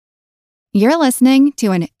You're listening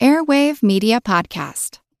to an Airwave Media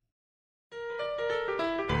Podcast.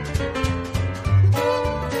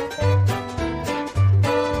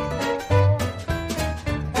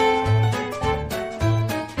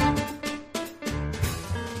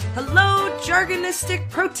 Hello, jargonistic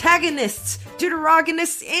protagonists,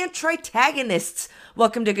 deuterogonists, and tritagonists.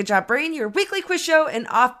 Welcome to Good Job Brain, your weekly quiz show and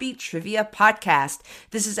offbeat trivia podcast.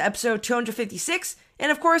 This is episode 256,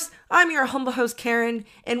 and of course, I'm your humble host, Karen,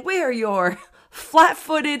 and we are your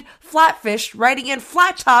flat-footed flatfish riding in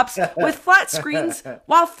flat tops with flat screens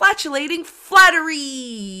while flatulating flattery.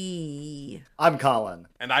 I'm Colin.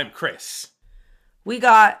 And I'm Chris. We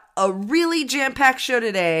got a really jam-packed show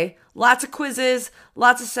today. Lots of quizzes,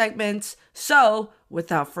 lots of segments. So,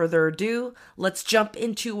 without further ado, let's jump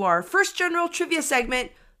into our first general trivia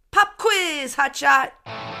segment, Pop Quiz Hotshot.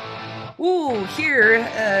 Ooh, here,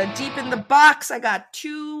 deep in the box, I got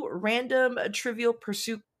two random Trivial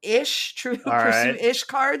Pursuit-ish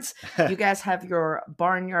cards. You guys have your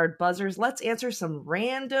barnyard buzzers. Let's answer some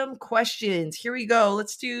random questions. Here we go.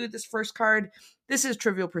 Let's do this first card. This is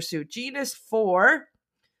Trivial Pursuit. Genus for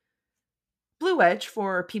Blue Edge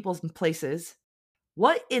for peoples and places.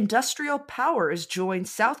 What industrial powers joined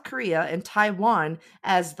South Korea and Taiwan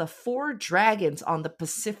as the four dragons on the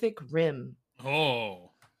Pacific Rim?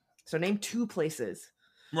 Oh. So name two places.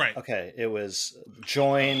 Right. Okay, it was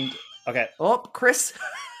joined. Okay. Oh, Chris.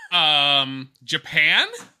 Japan?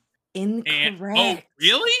 Incorrect. Oh,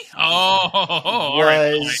 really? Oh, all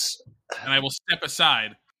right. Was And I will step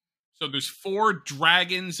aside. So there's four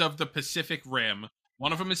dragons of the Pacific Rim.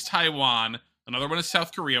 One of them is Taiwan. Another one is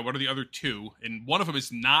South Korea. What are the other two? And one of them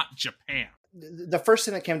is not Japan. the first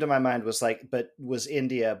thing that came to my mind was was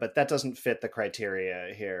India, but that doesn't fit the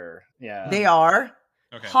criteria here. Yeah. They are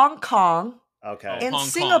Okay. Hong Kong Okay. and Hong Kong.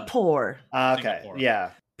 Singapore. Okay. Singapore.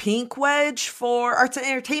 Yeah. Pink Wedge for arts and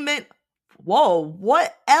entertainment. Whoa,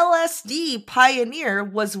 what LSD pioneer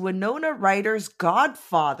was Winona Ryder's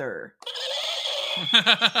godfather?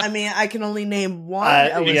 I mean, I can only name one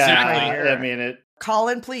LSD pioneer. I mean, it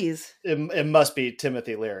Colin, please. must be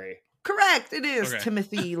Timothy Leary. Correct, it is Okay.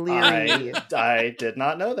 Timothy Leary. I did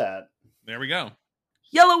not know that. There we go.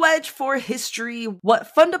 Yellow Wedge for history.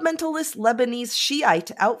 What fundamentalist Lebanese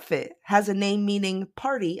Shiite outfit has a name meaning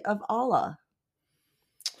Party of Allah?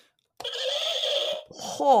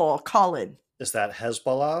 Oh, Colin. Is that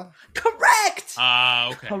Hezbollah? Correct!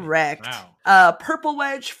 Okay. Correct. Wow. Purple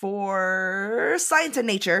Wedge for science and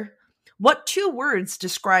nature. What two words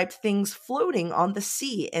describe things floating on the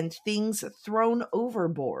sea and things thrown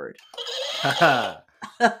overboard?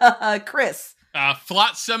 Chris.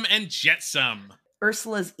 Flotsam and jetsam.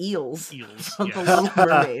 Ursula's eels. Eels. From The Yes. Little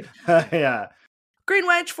Mermaid. Yeah. Green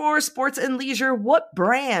Wedge for sports and leisure. What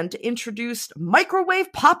brand introduced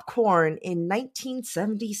microwave popcorn in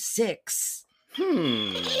 1976?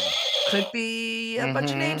 Could be a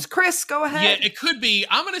bunch of names. Chris, go Yeah, ahead. it could be.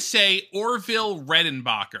 I'm going to say Orville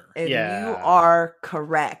Redenbacher. And Yeah. you are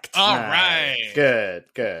correct. All Nice. right.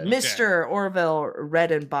 Good. Mr. Orville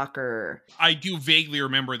Redenbacher. I do vaguely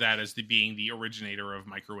remember that as being the originator of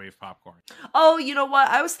microwave popcorn. Oh, you know what?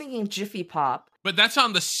 I was thinking Jiffy Pop. But that's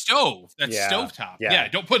on the stove. That's Yeah. stovetop. Yeah. Yeah,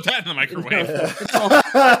 don't put that in the microwave.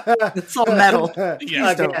 It's all metal. Yeah.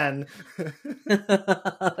 Again.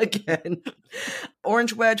 Again.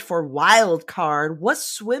 Orange Wedge for wild card. What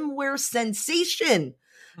swimwear sensation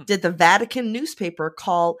did the Vatican newspaper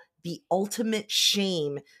call the ultimate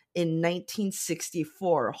shame in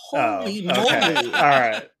 1964? Holy moly. Okay.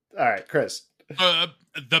 All right, Chris.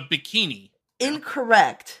 The bikini.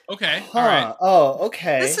 Incorrect. Okay. Huh. All right. Oh,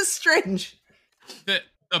 okay. This is strange. The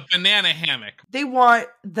banana hammock. They want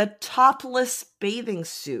the topless bathing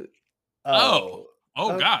suit. Oh,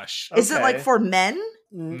 Okay. gosh. Is it like for men?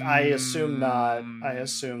 I assume not. I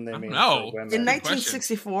assume they I don't mean know. for women. In Good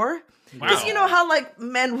 1964? Wow. Because you know how like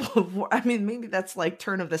men I mean maybe that's like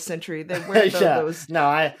turn of the century. They wear those. No,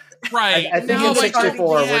 I Right. think No, in but- 64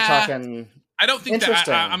 we're yeah. talking. I don't think that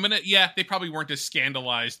Interesting. I'm gonna. Yeah, they probably weren't as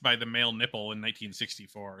scandalized by the male nipple in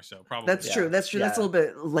 1964. So probably That's Yeah. true. That's true. That's a Yeah.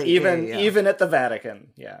 little bit late. Even Yeah. even at the Vatican,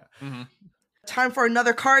 yeah. Mhm. Time for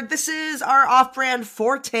another card. This is our off-brand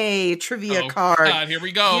Forte trivia Oh, card. God, here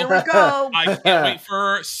we go. Here we go. I can't wait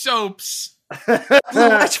for soaps. Blue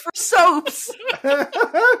Wedge for soaps.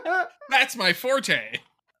 That's my forte.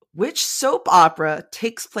 Which soap opera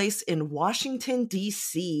takes place in Washington,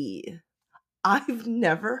 D.C.? I've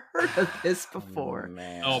never heard of this before.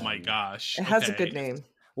 Man. Oh my gosh. It has a Okay. good name.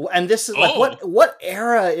 And this is like, what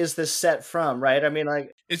era is this set from, right? I mean,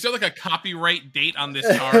 like, is there like a copyright date on this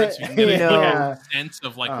card so you can get a sense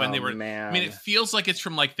of like when they were? Man. I mean, it feels like it's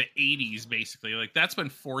from like the 80s, basically. Like that's when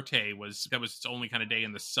Forte was its only kind of day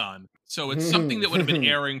in the sun. So it's something that would have been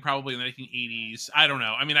airing probably in the 1980s. I don't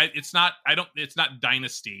know. I mean, it's not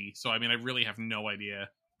Dynasty. So I mean, I really have no idea.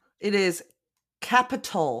 It is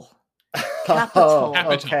Capital. Capital.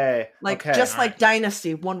 Okay. Just like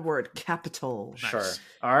Dynasty, one word, Capital. Sure. Nice.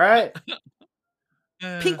 All right.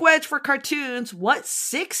 Pink Wedge for cartoons. What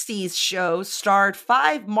 60s show starred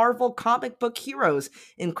 5 Marvel comic book heroes?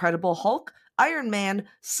 Incredible Hulk, Iron Man,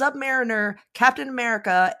 Submariner, Captain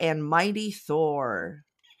America, and Mighty Thor.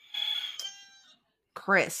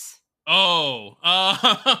 Chris. Oh,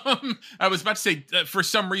 I was about to say, for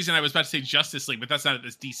some reason, I was about to say Justice League, but that's not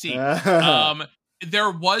this DC.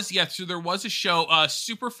 There was a show,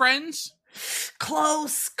 Super Friends.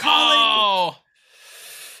 Close, Colin. Oh,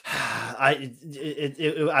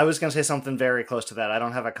 I was going to say something very close to that. I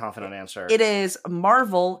don't have a confident answer. It is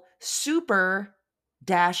Marvel Super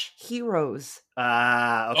Heroes. Okay.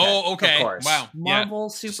 Oh, okay. Of course. Wow. Marvel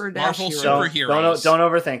Super Marvel Heroes. superheroes. Don't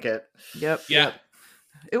overthink it. Yep. Yeah. Yep.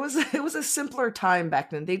 It was a simpler time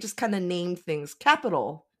back then. They just kind of named things.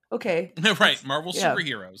 Capital. Okay. Right. Marvel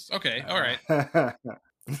superheroes. Okay. All right.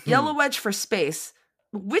 Yellow Wedge for space.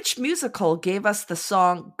 Which musical gave us the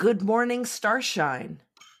song Good Morning Starshine?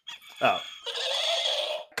 Oh.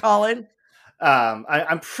 Colin?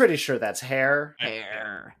 I'm pretty sure that's Hair.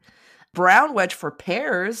 Hair. Brown Wedge for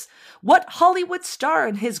pears. What Hollywood star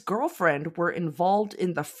and his girlfriend were involved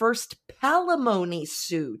in the first palimony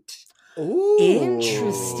suit? Ooh.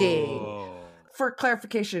 Interesting. For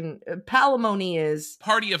clarification, palimony is...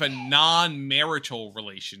 Party of a non-marital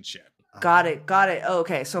relationship. Got it. Oh,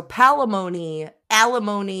 okay, so palimony,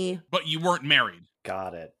 alimony. But you weren't married.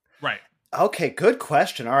 Got it. Right. Okay, good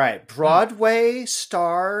question. All right. Broadway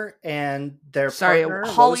star and their partner,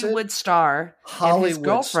 Hollywood star Hollywood and his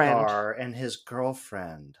girlfriend star and his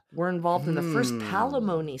girlfriend were involved in the first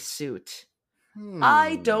palimony suit.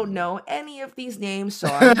 I don't know any of these names, so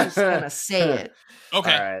I'm just gonna say it.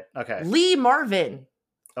 Okay. All right. Okay. Lee Marvin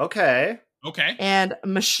Okay. and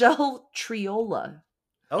Michelle Triola.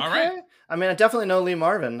 Okay. All right. I mean, I definitely know Lee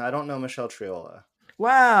Marvin. I don't know Michelle Triola.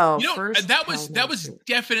 Wow. You know, first that was palimony suit.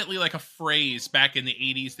 definitely like a phrase back in the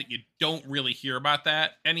 80s that you don't really hear about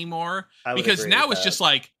that anymore. I would Because agree now with it's that.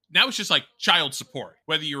 just like child support,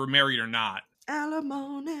 whether you were married or not.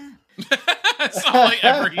 Alimony. That's all I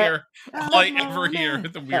ever hear. All I ever Alimony. hear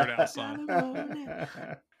with the Weird Al song. Alimony.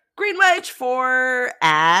 Green Wedge for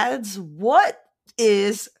ads. What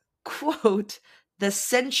is, quote, the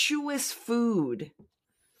sensuous food?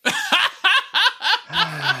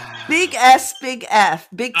 Big S, big F,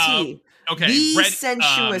 big T. Okay. The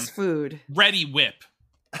sensuous food. Ready Whip.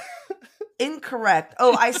 Incorrect.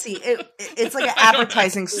 Oh, I see. It's like an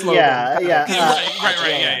advertising slogan. Yeah.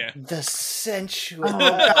 Right, yeah. The sensuous Oh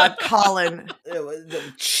God, Colin. the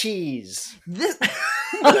cheese. This.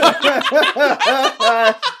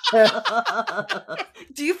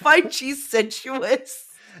 Do you find cheese sensuous?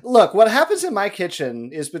 Look, what happens in my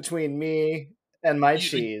kitchen is between me and my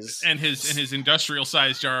cheese and his industrial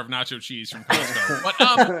sized jar of nacho cheese from Costco.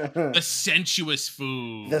 But the sensuous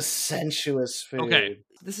food. The sensuous food. Okay.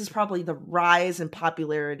 This is probably the rise in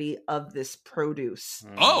popularity of this produce.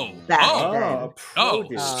 Oh. Back Oh. then.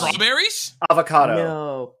 Produce. Strawberries? Avocado.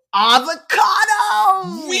 No.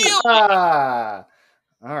 Avocado! Real? Ah.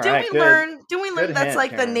 All right. Did we learn Good that's hint,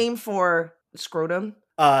 like the Karen. name for scrotum?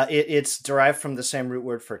 It's derived from the same root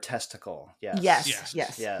word for testicle. Yes.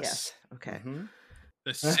 Yes. Okay. Mhm.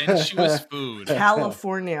 The sensuous food.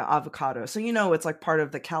 California avocado. So it's like part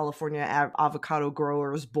of the California Avocado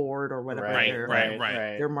Growers Board or whatever.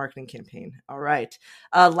 Right. Their marketing campaign. All right.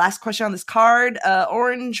 Last question on this card.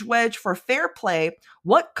 Orange Wedge for fair play.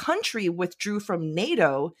 What country withdrew from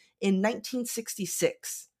NATO in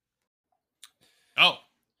 1966? Oh.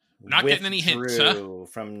 Not getting any hints, huh? Withdrew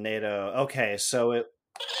from NATO. Okay, so it.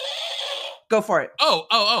 Go for it.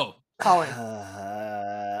 Oh. Colin.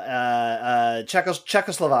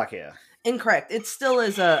 Czechoslovakia. Incorrect. It still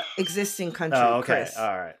is a existing country. Oh, okay. Chris.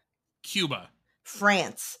 All right. Cuba.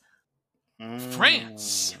 France.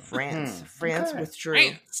 France. France Okay. withdrew.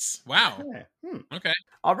 France. Wow. Okay. Okay.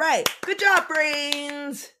 All right. Good job,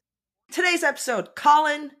 brains. Today's episode,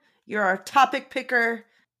 Colin, you're our topic picker.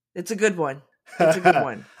 It's a good one. It's a good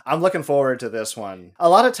one. I'm looking forward to this one. A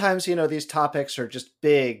lot of times, these topics are just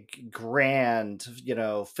big, grand,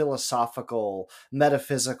 philosophical,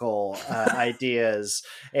 metaphysical ideas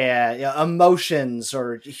and emotions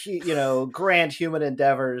or, grand human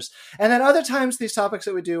endeavors. And then other times these topics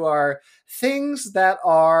that we do are things that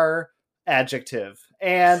are adjective.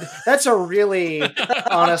 And that's a really,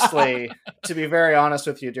 honestly, to be very honest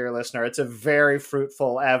with you, dear listener, it's a very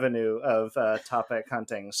fruitful avenue of topic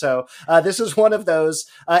hunting. So this is one of those,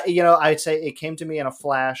 I'd say it came to me in a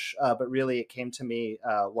flash, but really it came to me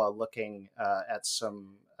while looking at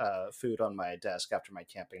some food on my desk after my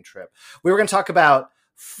camping trip. We were going to talk about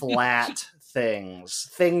flat things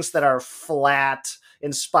that are flat,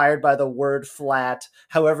 inspired by the word flat,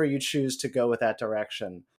 however you choose to go with that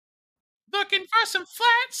direction. Looking for some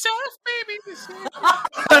flat stuff, baby.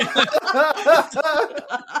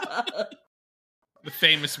 The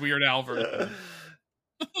famous Weird Al version.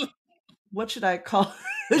 What should I call?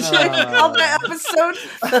 Should I call that episode?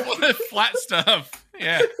 Flat stuff.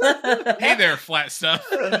 Yeah. Hey there, flat stuff.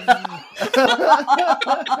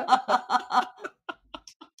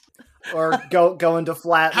 Or go into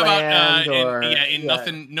Flatland. How about or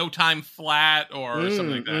nothing, no time flat or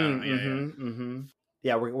something like that.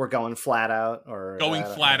 Yeah, we're going flat out or going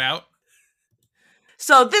flat out.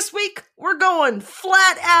 So this week we're going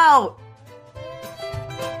flat out.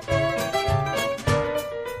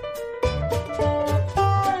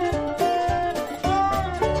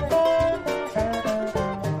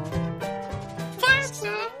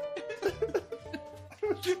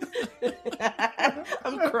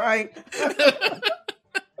 I'm crying.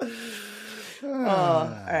 All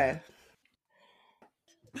right.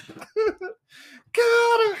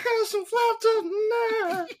 Gotta have some flat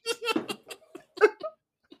tonight.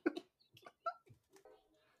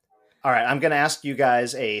 All right, I'm going to ask you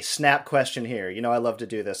guys a snap question here. I love to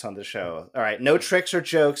do this on the show. All right, no tricks or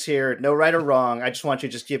jokes here, no right or wrong. I just want you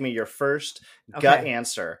to just give me your first gut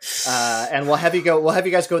answer, and we'll have you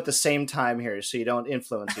guys go at the same time here, so you don't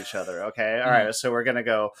influence each other. Okay. All right. So we're going to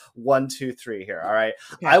go 1, 2, 3 here. All right.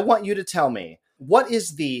 Okay. I want you to tell me, what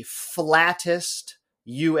is the flattest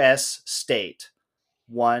U.S. state?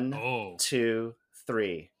 1, 2,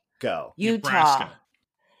 3, go. Utah. Nebraska.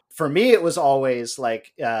 For me, it was always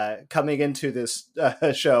like coming into this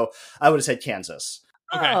show, I would have said Kansas.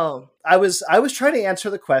 Okay. Oh. I was trying to answer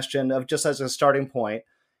the question of, just as a starting point,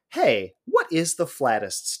 hey, what is the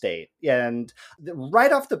flattest state? And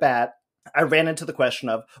right off the bat, I ran into the question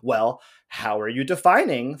of, well, how are you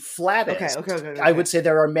defining flattest? Okay. I would say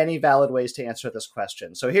there are many valid ways to answer this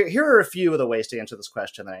question. So here are a few of the ways to answer this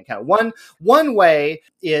question that I encountered. One way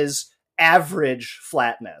is average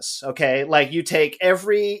flatness. Okay. Like you take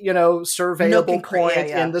every, surveyable point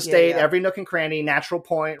in the state, every nook and cranny, natural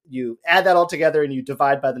point, you add that all together and you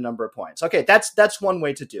divide by the number of points. Okay. That's one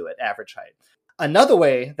way to do it. Average height. Another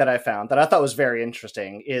way that I found that I thought was very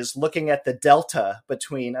interesting is looking at the delta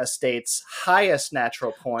between a state's highest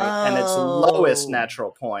natural point and its lowest natural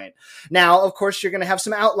point. Now, of course, you're going to have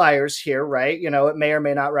some outliers here, right? It may or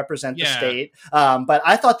may not represent the state. But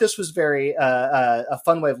I thought this was very a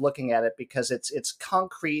fun way of looking at it because it's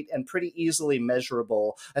concrete and pretty easily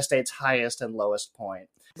measurable, a state's highest and lowest point.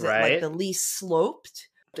 Is it like the least sloped?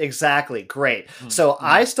 Exactly. Great. So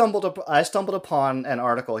I stumbled upon an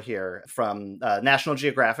article here from National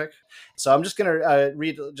Geographic. So I'm just going to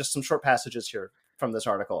read just some short passages here from this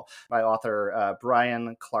article by author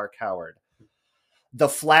Brian Clark Howard. The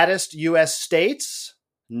flattest U.S. states?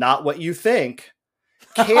 Not what you think.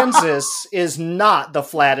 Kansas is not the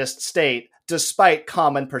flattest state, despite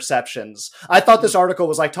common perceptions. I thought this article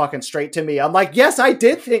was like talking straight to me. I'm like, yes, I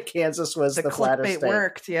did think Kansas was the flattest state. The clickbait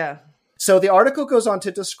worked, yeah. So the article goes on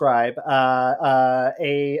to describe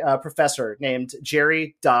a professor named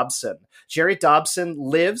Jerry Dobson. Jerry Dobson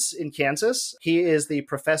lives in Kansas. He is the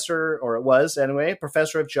professor, or it was anyway,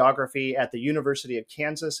 professor of geography at the University of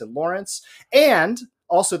Kansas in Lawrence, and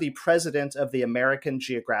also the president of the American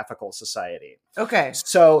Geographical Society. Okay.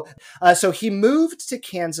 So he moved to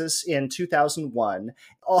Kansas in 2001.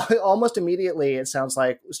 Almost immediately, it sounds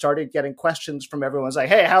like, started getting questions from everyone. It's like,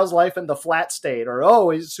 hey, how's life in the flat state? Or, oh,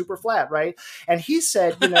 he's super flat, right? And he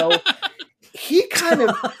said, he kind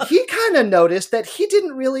of noticed that he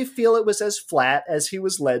didn't really feel it was as flat as he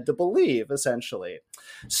was led to believe, essentially.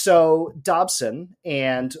 So Dobson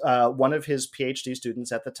and one of his PhD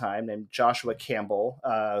students at the time, named Joshua Campbell,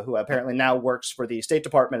 who apparently now works for the State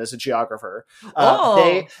Department as a geographer,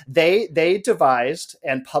 they devised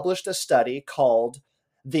and published a study called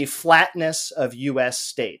the flatness of U.S.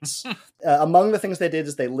 states. Among the things they did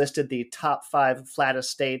is they listed the top 5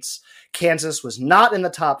 flattest states. Kansas was not in the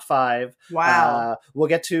top 5. Wow. We'll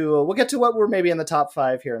get to what we're maybe in the top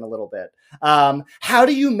 5 here in a little bit. How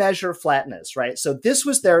do you measure flatness, right? So this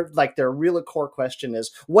was their real core question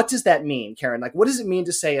is, what does that mean, Karen? Like, what does it mean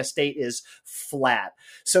to say a state is flat?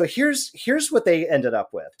 So here's what they ended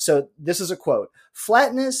up with. So this is a quote.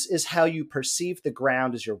 Flatness is how you perceive the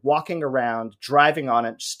ground as you're walking around, driving on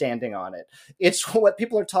it, standing on it. It's what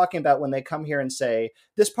people are talking about when they come here and say,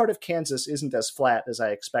 this part of Kansas isn't as flat as I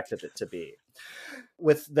expected it to be.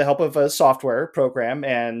 With the help of a software program,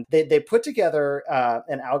 and they put together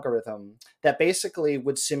an algorithm that basically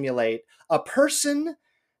would simulate a person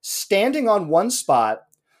standing on one spot,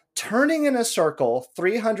 turning in a circle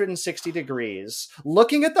 360 degrees,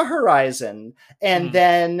 looking at the horizon, and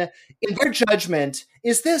then in their judgment,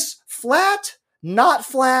 is this flat, not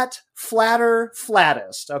flat, flatter,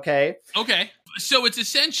 flattest? Okay. So it's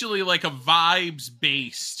essentially like a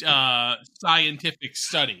vibes-based scientific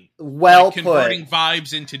study. Well like converting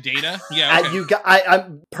vibes into data. Yeah, okay.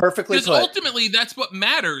 I'm perfectly put. Because ultimately, that's what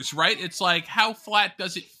matters, right? It's like, how flat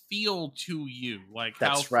does it feel to you? Like,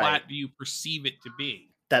 how flat do you perceive it to be?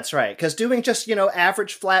 That's right. Because doing just,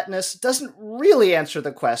 average flatness doesn't really answer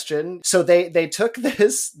the question. So they took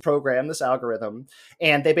this program, this algorithm,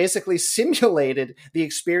 and they basically simulated the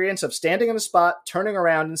experience of standing in a spot, turning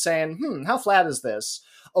around and saying, how flat is this,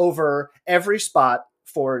 over every spot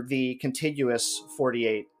for the contiguous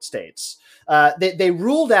 48 states. They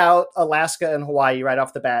ruled out Alaska and Hawaii right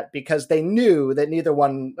off the bat because they knew that neither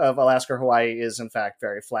one of Alaska or Hawaii is, in fact,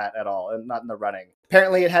 very flat at all, and not in the running.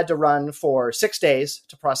 Apparently, it had to run for 6 days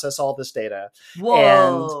to process all this data.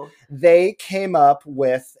 Whoa. And they came up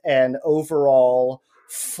with an overall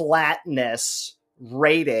flatness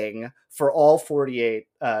rating for all 48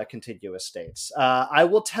 contiguous states. I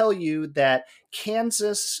will tell you that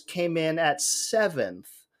Kansas came in at 7th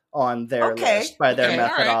on their list by their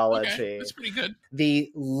methodology. Right, okay. That's pretty good.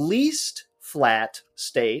 The least flat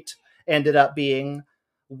state ended up being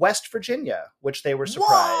West Virginia, which they were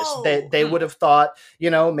surprised. Whoa! They would have thought,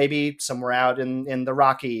 maybe somewhere out in the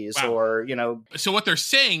Rockies. Wow. Or, So what they're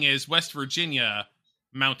saying is West Virginia,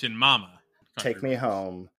 Mountain Mama. Take me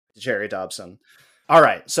home, Jerry Dobson. All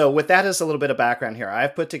right, so with that as a little bit of background here,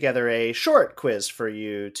 I've put together a short quiz for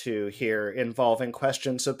you to hear involving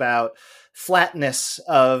questions about flatness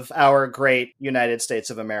of our great United States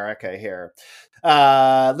of America here.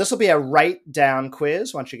 This will be a write-down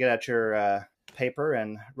quiz once you get out your paper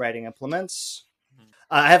and writing implements.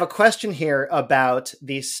 I have a question here about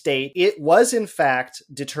the state. It was, in fact,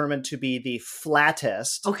 determined to be the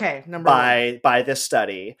flattest by this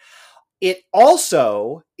study. It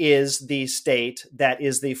also is the state that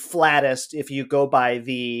is the flattest if you go by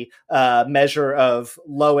the measure of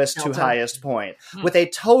lowest to highest point, with a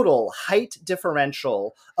total height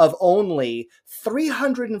differential of only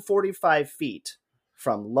 345 feet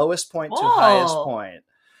from lowest point to highest point.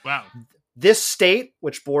 Wow. This state,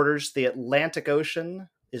 which borders the Atlantic Ocean,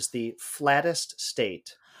 is the flattest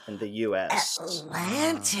state in the U.S.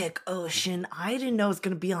 Atlantic Ocean. I didn't know it was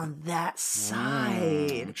going to be on that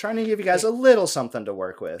side. I'm trying to give you guys a little something to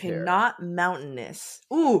work with here. Not mountainous.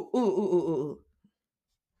 Ooh.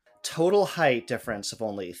 Total height difference of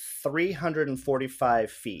only 345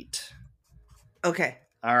 feet. Okay.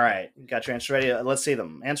 All right. Got your answer ready? Let's see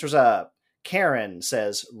them. Answers up. Karen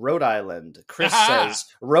says Rhode Island. Chris says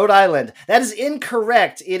Rhode Island. That is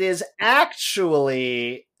incorrect. It is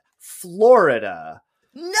actually Florida.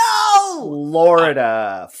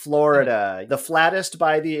 No! Florida. The flattest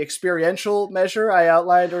by the experiential measure I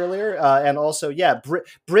outlined earlier. And also,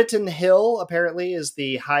 Britton Hill apparently is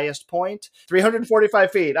the highest point.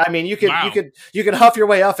 345 feet. I mean, you could huff your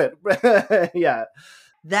way up it. Yeah.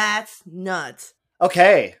 That's nuts.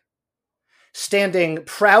 Okay. Standing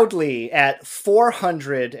proudly at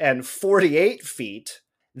 448 feet,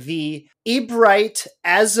 the Ebright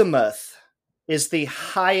Azimuth is the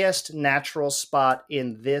highest natural spot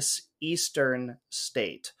in this eastern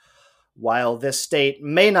state. While this state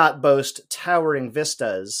may not boast towering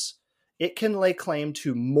vistas, it can lay claim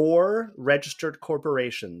to more registered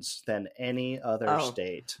corporations than any other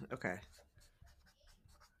state. Okay.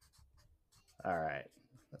 All right.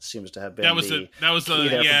 That seems to have been that was the key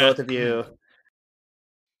there for both of you.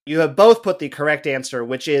 You have both put the correct answer,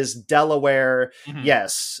 which is Delaware. Mm-hmm.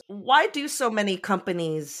 Yes. Why do so many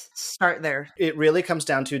companies start there? It really comes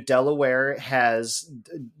down to Delaware has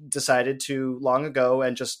decided to long ago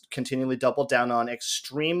and just continually double down on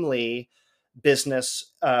extremely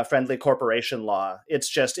business friendly corporation law. It's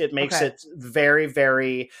just, it makes Okay. it very,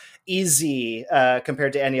 very easy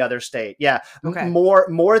compared to any other state. Yeah. Okay.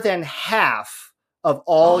 More than half of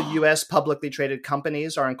all U.S. publicly traded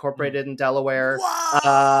companies are incorporated in Delaware.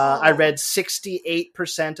 Wow. I read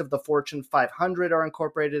 68% of the Fortune 500 are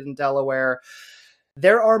incorporated in Delaware.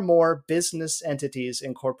 There are more business entities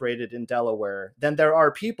incorporated in Delaware than there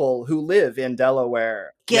are people who live in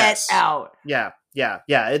Delaware. Get out. Yeah.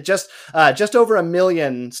 It just over 1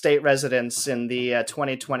 million state residents in the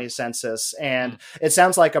 2020 census, and it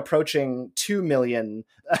sounds like approaching 2 million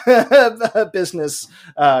business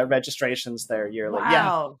registrations there yearly.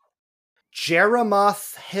 Wow. Yeah.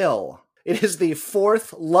 Jeremoth Hill. It is the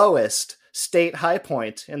 4th lowest state high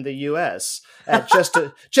point in the U.S. at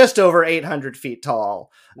just over 800 feet tall.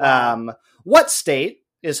 Wow. What state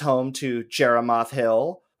is home to Jeremoth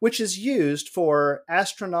Hill, which is used for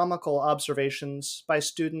astronomical observations by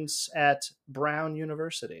students at Brown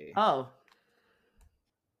University? Oh.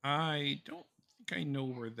 I don't think I know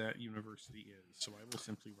where that university is, so I will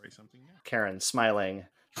simply write something down. Karen smiling.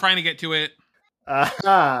 Trying to get to it.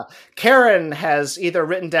 Karen has either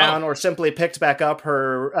written down or simply picked back up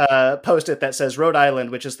her post-it that says Rhode Island,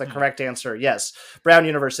 which is the correct answer. Yes, Brown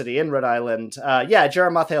University in Rhode Island.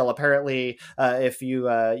 Jeremoth Hill. Apparently, if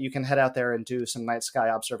you can head out there and do some night sky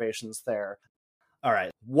observations there. All right.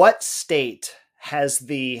 What state has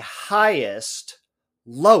the highest,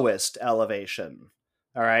 lowest elevation?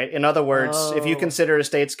 All right. In other words, if you consider a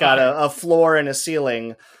state's got a floor and a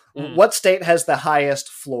ceiling, what state has the highest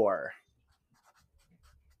floor?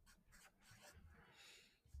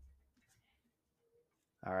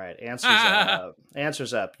 All right,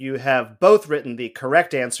 answers up. You have both written the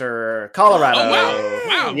correct answer, Colorado. Oh,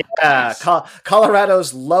 wow. Yeah, Nice.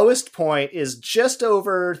 Colorado's lowest point is just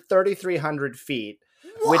over 3,300 feet,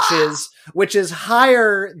 which is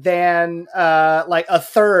higher than like a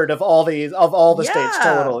third of all the states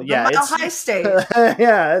total. Yeah, the Mile High State.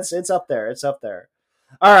 Yeah, it's up there. It's up there.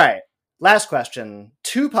 All right, last question.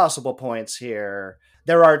 2 possible points here.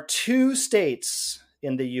 There are 2 states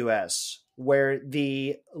in the U.S. where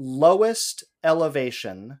the lowest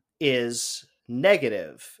elevation is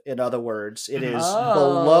negative. In other words, it is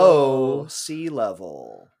below sea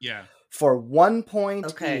level. Yeah. For 1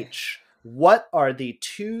 point each, what are the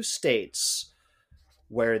 2 states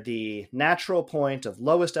where the natural point of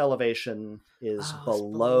lowest elevation is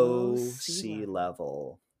below sea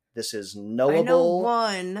level? This is knowable. I know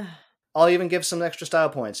one. I'll even give some extra style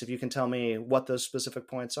points if you can tell me what those specific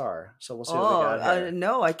points are. So we'll see what we got here.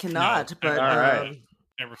 No, I cannot. No, but all right.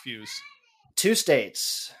 I refuse. 2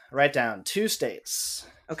 states. Write down 2 states.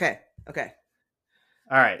 Okay. All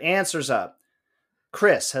right. Answers up.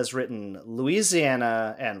 Chris has written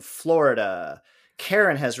Louisiana and Florida.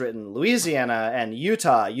 Karen has written Louisiana and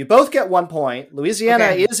Utah. You both get 1 point. Louisiana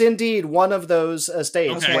is indeed one of those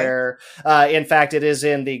states where, in fact, it is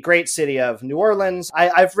in the great city of New Orleans.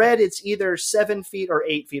 I've read it's either 7 feet or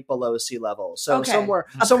 8 feet below sea level. So somewhere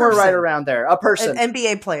right around there. A person. An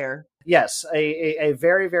NBA player. Yes, a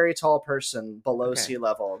very, very tall person below sea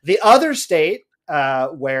level. The other state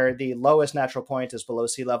where the lowest natural point is below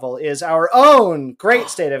sea level is our own great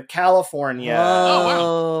state of California.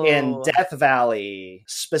 Oh, wow. In Death Valley.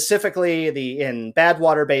 Specifically, in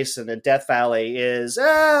Badwater Basin in Death Valley is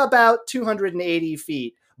about 280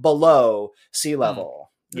 feet below sea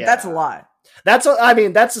level. Yeah. That's a lot. That's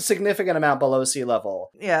a significant amount below sea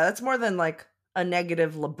level. Yeah, that's more than like a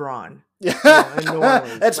negative LeBron.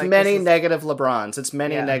 It's like many negative LeBrons. It's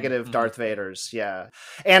many negative Darth Vaders. Yeah.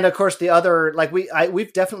 And of course the other, like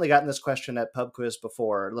we've definitely gotten this question at Pub Quiz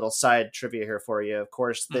before. A little side trivia here for you. Of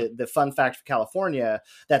course, the fun fact for California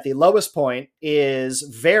that the lowest point is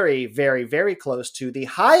very, very, very close to the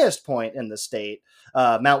highest point in the state,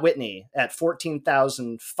 Mount Whitney at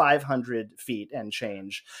 14,500 feet and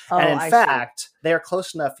change. And in fact, they are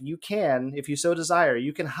close enough. You can, if you so desire,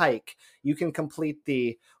 you can hike. You can complete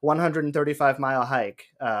the 135-mile hike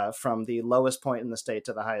from the lowest point in the state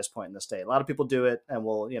to the highest point in the state. A lot of people do it and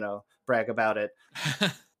will, brag about it.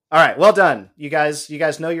 All right, well done. You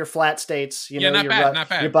guys know your flat states. You know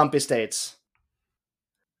your bumpy states.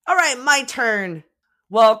 All right, my turn.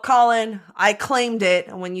 Well, Colin, I claimed it.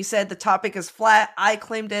 And when you said the topic is flat, I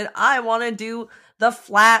claimed it. I want to do the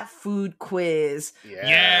flat food quiz.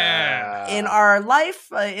 Yeah. In our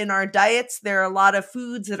life, in our diets, there are a lot of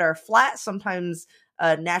foods that are flat, sometimes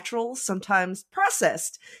natural, sometimes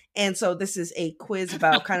processed. And so this is a quiz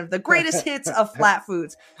about kind of the greatest hits of flat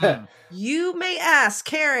foods. You may ask,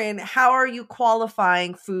 Karen, how are you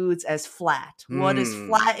qualifying foods as flat? What is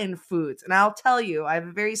flat in foods? And I'll tell you, I have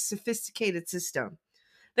a very sophisticated system.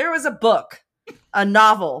 There was a book a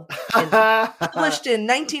novel published in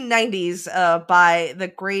 1990s by the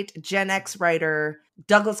great Gen X writer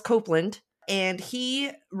Douglas Copeland. And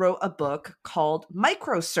he wrote a book called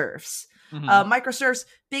Microsurfs. Microsurfs,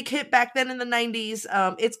 big hit back then in the 90s.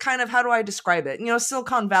 It's kind of, how do I describe it? You know,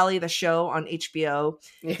 Silicon Valley, the show on HBO.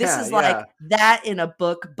 This is like that in a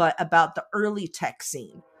book, but about the early tech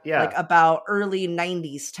scene. Yeah. Like about early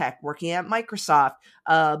 90s tech, working at Microsoft,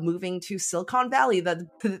 moving to Silicon Valley.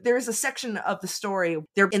 There's a section of the story,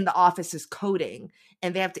 they're in the offices coding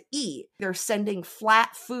and they have to eat. They're sending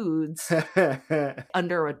flat foods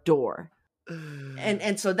under a door.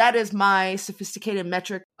 And so that is my sophisticated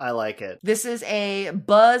metric. I like it. This is a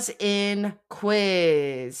buzz-in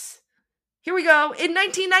quiz. Here we go. In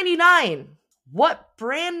 1999, what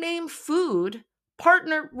brand name food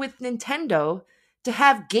partnered with Nintendo to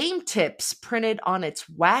have game tips printed on its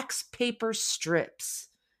wax paper strips?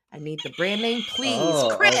 I need the brand name,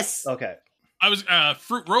 please. Chris. Okay. I was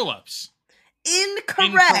Fruit Roll-Ups.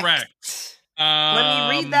 Incorrect.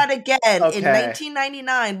 Let me read that again. Okay. In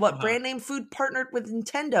 1999, what brand name food partnered with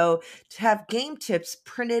Nintendo to have game tips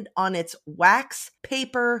printed on its wax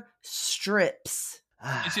paper strips?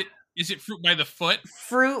 Is it Fruit by the Foot?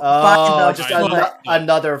 Fruit by the just foot.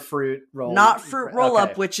 another fruit roll. Not Fruit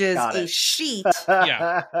Roll-Up, Okay, which is got a it. sheet.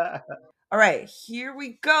 Yeah. All right, here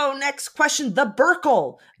we go. Next question. The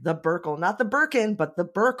Burkle. The Burkle. Not the Birkin, but the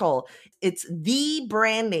Burkle. It's the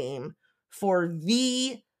brand name for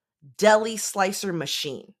the deli slicer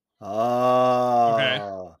machine. Oh. Okay.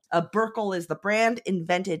 A Burkle is the brand,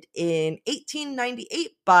 invented in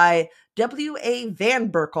 1898 by W.A. Van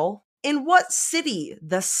Burkle. In what city?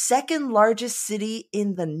 The second largest city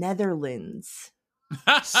in the Netherlands.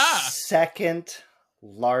 Second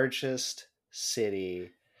largest city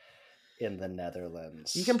in the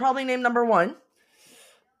Netherlands. You can probably name number one.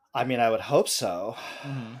 I mean, I would hope so.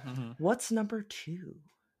 What's number two?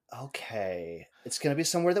 Okay. It's going to be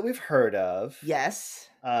somewhere that we've heard of. Yes.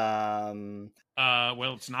 Well,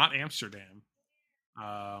 it's not Amsterdam.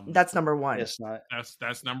 That's number one. It's not.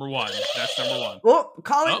 That's number one. That's number one. Oh,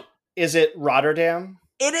 Colin. Oh, Is it Rotterdam?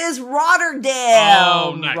 It is Rotterdam.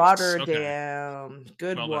 Oh, nice. Rotterdam.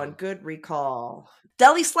 Good Well one. done. Good recall.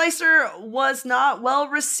 Deli Slicer was not well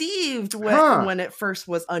received when it first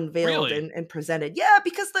was unveiled Really? and presented. Yeah,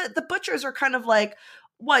 because the butchers are kind of like,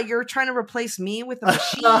 what, you're trying to replace me with a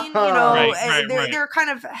machine? You know, Right, and right. they're kind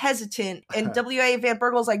of hesitant. And W.A. Van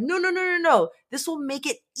Burgle's like, no. This will make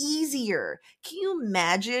it easier. Can you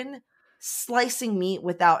imagine slicing meat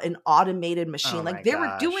without an automated machine? Oh my Like they were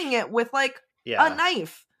gosh. doing it with like Yeah. a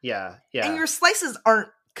knife. Yeah. And your slices aren't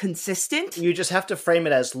consistent. You just have to frame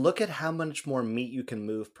it as, look at how much more meat you can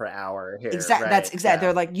move per hour here. Exactly. Right, That's exactly.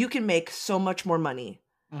 yeah. They're like, you can make so much more money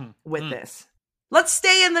Mhm. with Mhm. this. Let's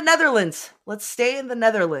stay in the Netherlands.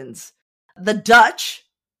 The Dutch,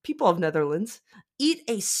 people of Netherlands, eat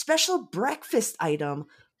a special breakfast item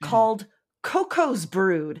called Coco's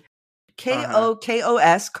Brood.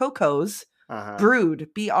 Kokos, Coco's Brood,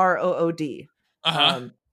 Brood.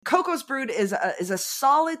 Coco's Brood is a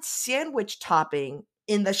solid sandwich topping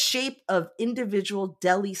in the shape of individual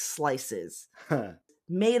deli slices. Huh.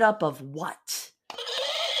 Made up of what?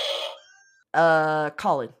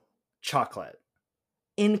 Colin. Chocolate.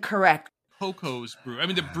 Incorrect. Coco's Brew. I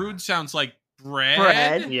mean, the brood sounds like bread.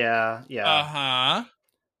 Bread. Yeah. Yeah.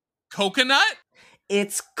 Coconut?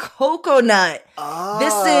 It's coconut.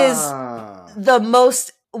 This is the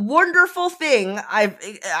most wonderful thing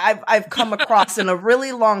I've come across in a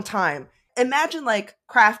really long time. Imagine like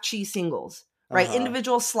Kraft cheese singles, right?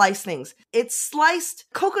 Individual slice things. It's sliced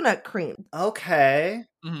coconut cream. Okay.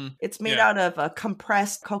 Mm-hmm. It's made out of a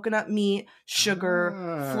compressed coconut meat,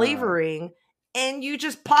 sugar, flavoring, and you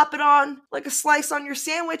just pop it on like a slice on your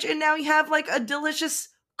sandwich, and now you have like a delicious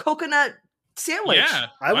coconut sandwich. Yeah,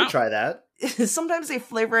 I would try that. Sometimes they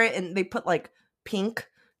flavor it and they put like pink,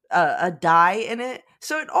 a dye in it,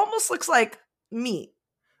 so it almost looks like meat.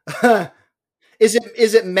 Is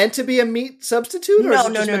it meant to be a meat substitute, or No, is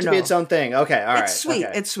it just meant to be its own thing? Okay, all right. It's sweet.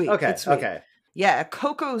 Okay. It's sweet. Okay. It's sweet. Okay. Yeah,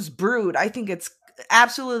 Coco's Brood. I think it's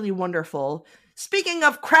absolutely wonderful. Speaking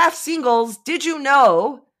of Kraft singles, did you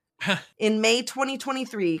know in May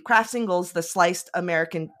 2023, Kraft Singles, the sliced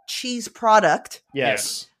American cheese product,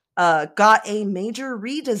 Yes. got a major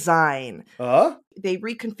redesign. Huh? They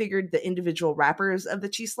reconfigured the individual wrappers of the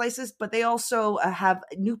cheese slices, but they also have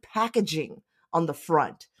new packaging on the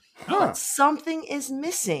front. But something is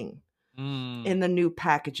missing in the new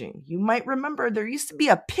packaging. You might remember there used to be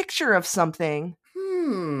a picture of something.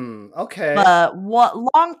 Okay. But what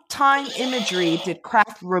long time imagery did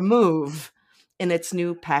Kraft remove in its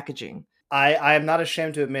new packaging? I am not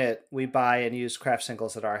ashamed to admit we buy and use Kraft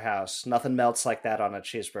singles at our house. Nothing melts like that on a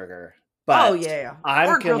cheeseburger. But oh yeah. I'm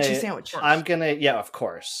Or a gonna, grilled cheese sandwich. I'm gonna, yeah, of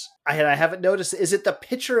course. I haven't noticed. Is it the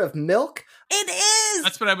pitcher of milk? It is.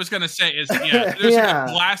 That's what I was gonna say. Is there's like Yeah.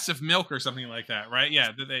 a glass of milk or something like that, right?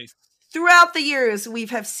 Yeah, they. Throughout the years, we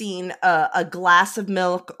have seen a glass of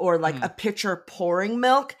milk or like a pitcher pouring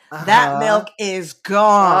milk. That milk is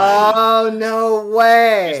gone. Oh, no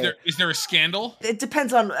way. Is there a scandal? It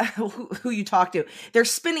depends on who you talk to. They're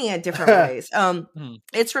spinning it different ways.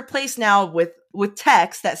 It's replaced now with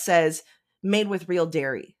text that says "made with real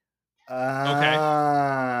dairy."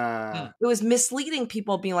 It was misleading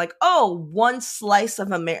people, being like, "Oh, one slice of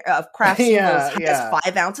Kraft singles has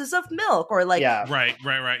 5 ounces of milk," or like, Right,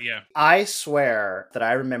 yeah. I swear that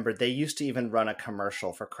I remember they used to even run a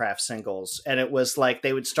commercial for Kraft singles, and it was like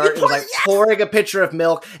they would start pouring a pitcher of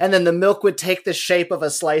milk, and then the milk would take the shape of a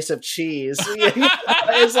slice of cheese.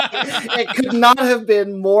 It's like, it could not have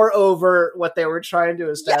been more over what they were trying to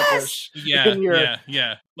establish.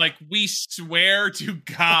 Yeah. Like, we swear to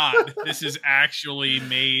God, this is actually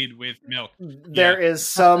made with milk. There is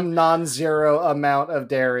some non-zero amount of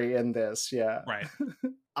dairy in this. Yeah. Right.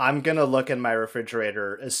 I'm going to look in my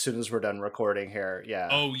refrigerator as soon as we're done recording here. Yeah.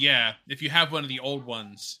 Oh, yeah. If you have one of the old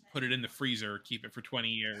ones, put it in the freezer, keep it for 20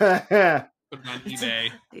 years. Put it on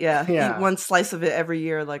eBay. Yeah. Eat one slice of it every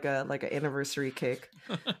year, like an anniversary cake.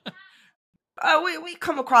 We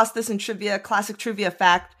come across this in trivia, classic trivia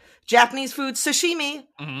fact. Japanese food, sashimi,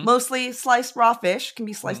 mostly sliced raw fish, can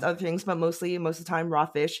be sliced other things, but most of the time raw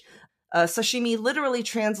fish. Sashimi literally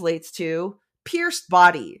translates to pierced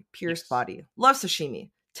body. Body. Love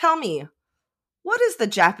sashimi. Tell me, what is the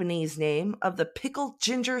Japanese name of the pickled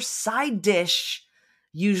ginger side dish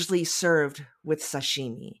usually served with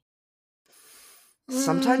sashimi?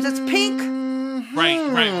 Sometimes it's pink.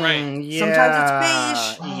 Right. Yeah. Sometimes it's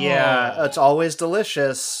beige. Yeah, it's always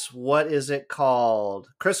delicious. What is it called?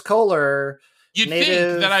 Chris Kohler. You'd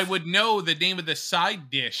think that I would know the name of the side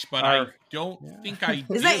dish, but I don't think I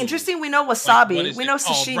do. Isn't that interesting? We know wasabi. Like, we know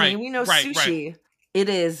sashimi. Right, we know right, sushi. Right. It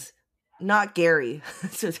is not Gary.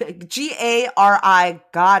 Gari.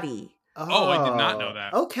 Gotti. Oh, I did not know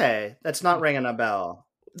that. Okay, that's not ringing a bell.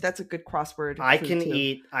 That's a good crossword. I can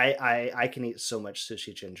eat so much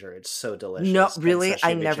sushi ginger. It's so delicious. No, really,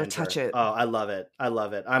 I Sashimi never ginger. touch it. Oh, I love it.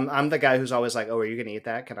 I'm the guy who's always like, "Oh, are you gonna eat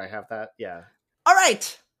that? Can I have that?" Yeah. All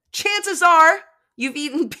right. Chances are you've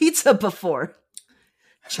eaten pizza before.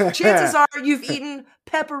 Chances are you've eaten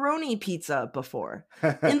pepperoni pizza before.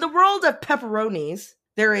 In the world of pepperonis,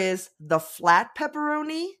 there is the flat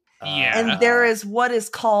pepperoni. And there is what is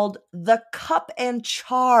called the cup and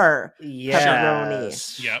char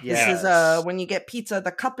pepperoni. Yep. This is when you get pizza,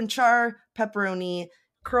 the cup and char pepperoni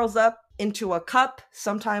curls up into a cup,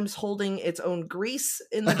 sometimes holding its own grease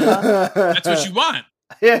in the cup. That's what you want.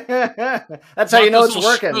 That's how you know it's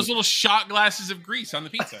working. Those little shot glasses of grease on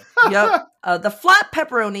the pizza. Yep. The flat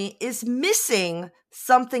pepperoni is missing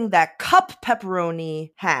something that cup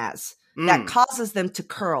pepperoni has that causes them to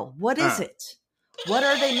curl. What is it? What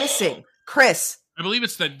are they missing? Chris. I believe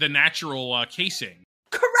it's the natural casing.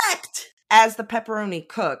 Correct! As the pepperoni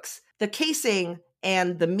cooks, the casing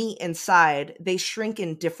and the meat inside, they shrink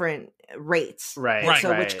in different rates. Right. And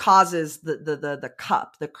so which causes the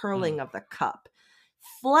cup, the curling of the cup.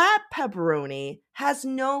 Flat pepperoni has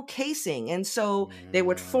no casing. And so they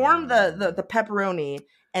would form the pepperoni,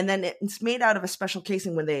 and then it's made out of a special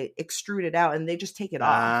casing when they extrude it out, and they just take it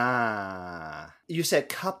off. You said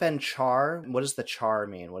cup and char. What does the char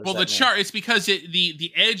mean? What does the char, it's because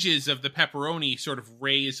the edges of the pepperoni sort of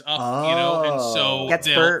raise up, and so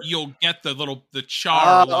you'll get the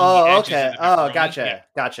char along the edges of the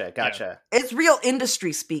pepperoni. Gotcha. It's real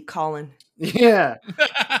industry speak, Colin. Yeah.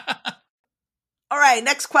 All right,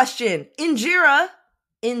 next question. Injera,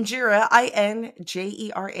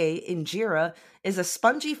 I-N-J-E-R-A, injera is a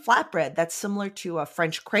spongy flatbread that's similar to a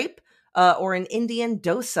French crepe or an Indian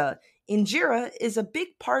dosa. Injera is a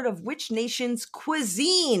big part of which nation's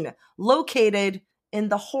cuisine located in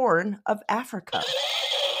the Horn of Africa?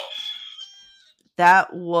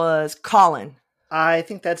 That was Colin. I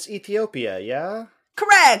think that's Ethiopia, yeah?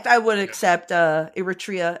 Correct. I would accept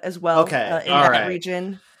Eritrea as well in that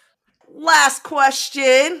region. Last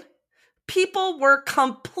question. People were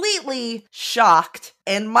completely shocked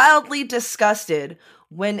and mildly disgusted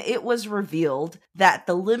when it was revealed that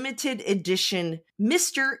the limited edition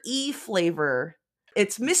Mr. E flavor,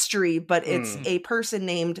 it's mystery, but it's a person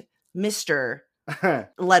named Mr.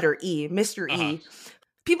 letter E, Mr. E.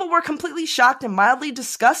 People were completely shocked and mildly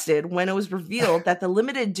disgusted when it was revealed that the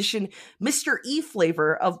limited edition Mr. E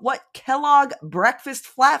flavor of what Kellogg breakfast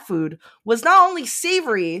flat food was not only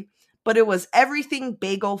savory, but it was everything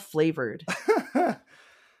bagel flavored.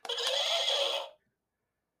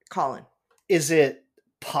 Colin. Is it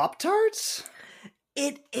Pop-Tarts?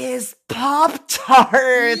 It is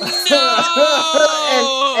Pop-Tarts.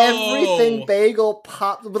 No! And everything bagel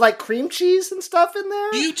pop with like cream cheese and stuff in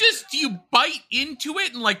there? Do you bite into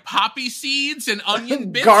it and like poppy seeds and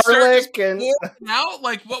onion bits Garlic and pouring out?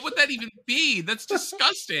 Like, what would that even be? That's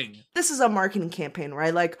disgusting. This is a marketing campaign,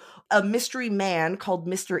 right? Like a mystery man called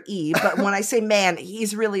Mr. E. But when I say man,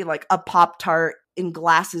 he's really like a Pop-Tart in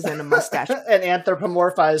glasses and a mustache. an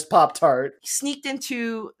anthropomorphized Pop-Tart. He sneaked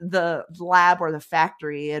into the lab or the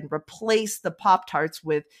factory and replaced the Pop-Tarts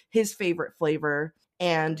with his favorite flavor.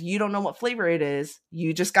 And you don't know what flavor it is.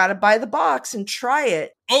 You just got to buy the box and try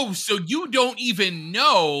it. Oh, so you don't even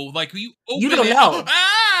know? Like you open You don't it, know.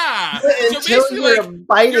 Ah! Until So basically, you're like,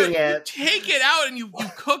 biting you it. take it out and you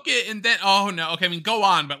cook it, and then oh no, okay, I mean go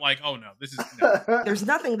on, but like oh no, this is no. There's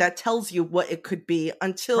nothing that tells you what it could be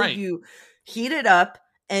until Right. you heat it up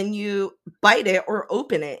and you bite it or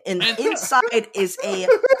open it. And inside is a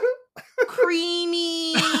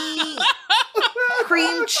creamy,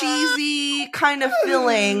 cream cheesy kind of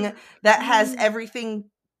filling that has everything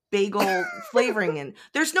bagel flavoring in.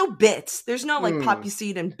 There's no bits. There's no like poppy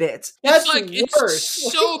seed and bits. That's It's like worse.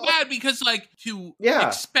 it's so bad because like to Yeah.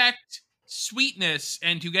 expect sweetness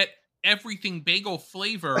and to get everything bagel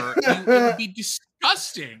flavor, it would be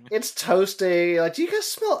disgusting. It's toasty. Like, do you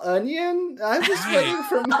guys smell onion? I'm just Right. waiting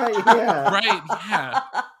for my yeah. Right? Yeah.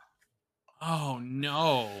 Oh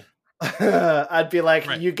no. I'd be like,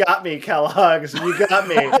 Right. you got me, Kellogg's. You got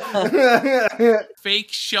me. Fake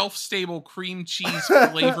shelf-stable cream cheese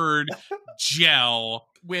flavored gel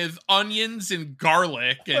with onions and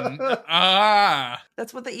garlic and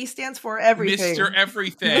That's what the E stands for. Everything. Mr.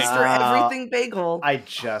 Everything. Mr. Everything Bagel. I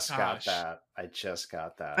just got Gosh. that. I just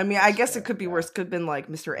got that. I mean, I guess it could be Yeah. worse. Could have been like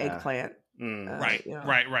Mr. Yeah. Eggplant. Right. you know.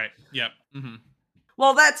 Right. Yep. Mm-hmm.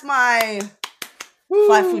 Well, that's my Woo.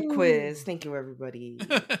 5-food quiz. Thank you, everybody.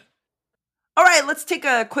 All right, let's take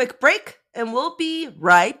a quick break and we'll be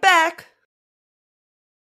right back.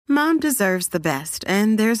 Mom deserves the best,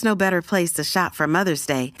 and there's no better place to shop for Mother's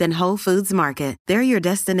Day than Whole Foods Market. They're your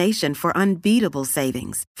destination for unbeatable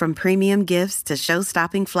savings, from premium gifts to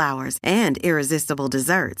show-stopping flowers and irresistible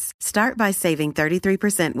desserts. Start by saving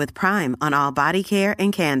 33% with Prime on all body care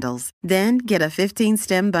and candles. Then get a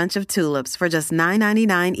 15-stem bunch of tulips for just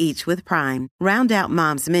 $9.99 each with Prime. Round out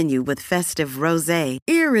Mom's menu with festive rosé,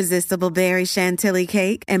 irresistible berry chantilly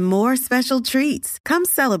cake, and more special treats. Come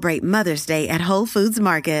celebrate Mother's Day at Whole Foods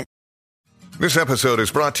Market. This episode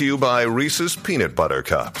is brought to you by Reese's Peanut Butter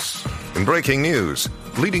Cups. In breaking news,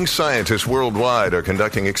 leading scientists worldwide are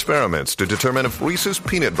conducting experiments to determine if Reese's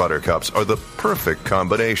Peanut Butter Cups are the perfect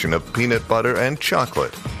combination of peanut butter and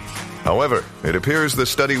chocolate. However, it appears the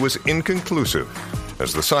study was inconclusive,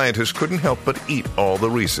 as the scientists couldn't help but eat all the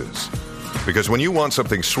Reese's. Because when you want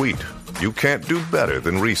something sweet, you can't do better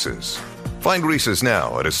than Reese's. Find Reese's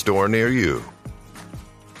now at a store near you.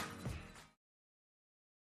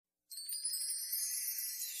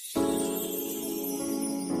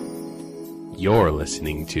 You're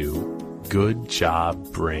listening to Good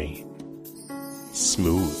Job Brain.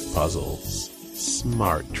 Smooth puzzles,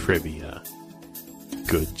 smart trivia.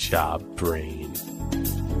 Good Job Brain.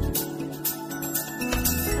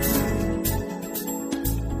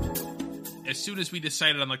 As soon as we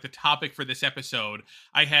decided on like the topic for this episode,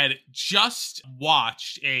 I had just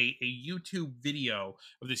watched a YouTube video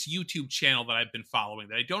of this YouTube channel that I've been following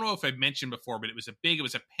that I don't know if I've mentioned before, but it was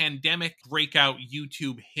a pandemic breakout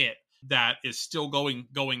YouTube hit that is still going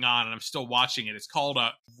on, and I'm still watching it. It's called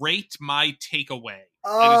Rate My Takeaway.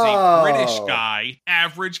 It is a British guy,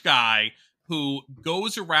 average guy, who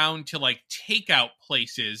goes around to like takeout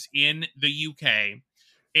places in the UK,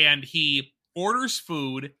 and he orders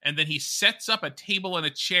food, and then he sets up a table and a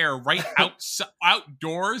chair right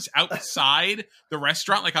outdoors outside the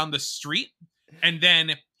restaurant, like on the street, and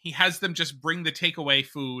then he has them just bring the takeaway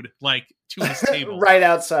food like to his table right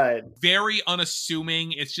outside. Very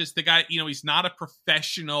unassuming. It's just the guy, he's not a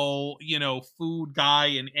professional, food guy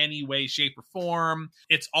in any way, shape, or form.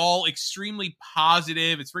 It's all extremely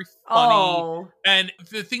positive. It's very funny. Oh. And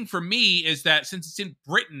the thing for me is that since it's in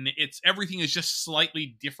Britain, everything is just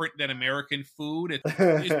slightly different than American food.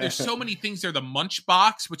 There's so many things there. The Munch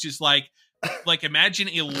Box, which is like imagine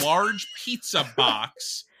a large pizza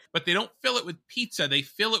box, but they don't fill it with pizza. They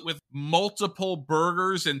fill it with multiple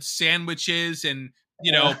burgers and sandwiches and,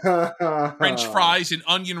 French fries and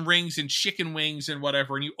onion rings and chicken wings and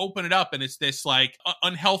whatever. And you open it up and it's this like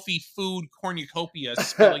unhealthy food cornucopia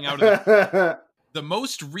spilling out of it. The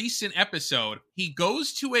most recent episode, he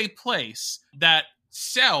goes to a place that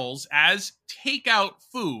sells as takeout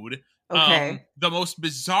food. Okay. The most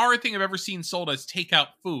bizarre thing I've ever seen sold as takeout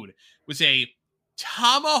food was a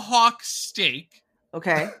tomahawk steak.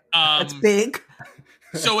 Okay. That's big.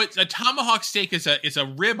 So it's a tomahawk steak is a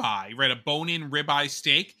ribeye, right? A bone-in ribeye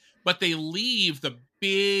steak, but they leave the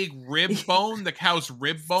big rib bone, the cow's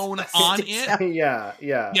rib bone on it. Yeah.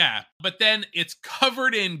 Yeah. But then it's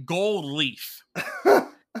covered in gold leaf.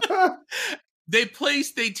 They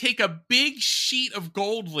take a big sheet of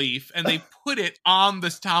gold leaf and they put it on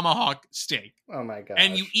this tomahawk steak. Oh my god!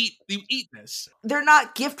 And you eat this. They're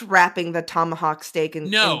not gift wrapping the tomahawk steak in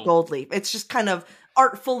gold leaf. It's just kind of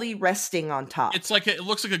artfully resting on top. It's like it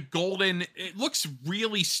looks like a golden. It looks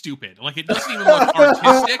really stupid. Like it doesn't even look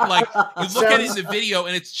artistic. Like you look at it in the video,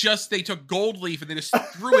 and it's just they took gold leaf and they just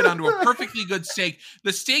threw it onto a perfectly good steak.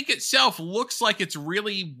 The steak itself looks like it's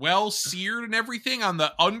really well seared and everything on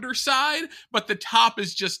the underside, but the top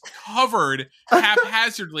is just covered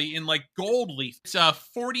haphazardly in like gold leaf. It's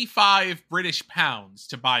 45 British pounds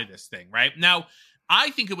to buy this thing. Right now,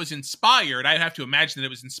 I think it was inspired. I'd have to imagine that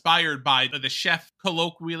it was inspired by the chef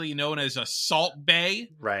colloquially known as a Salt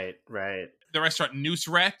Bay. Right. The restaurant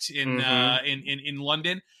Nusret in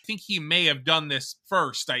London. I think he may have done this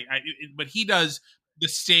first. But he does the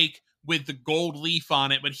steak with the gold leaf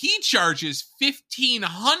on it. But he charges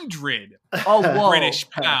 1,500 British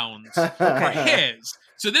pounds for his.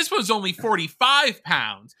 So this was only 45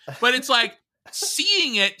 pounds. But it's like,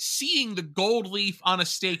 seeing the gold leaf on a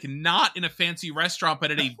steak, not in a fancy restaurant,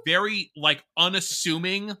 but at a very like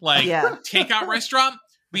unassuming takeout restaurant,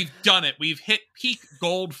 we've done it. We've hit peak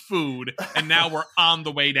gold food, and now we're on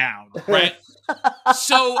the way down, right?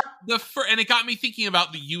 So and it got me thinking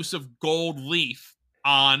about the use of gold leaf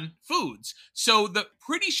on foods. So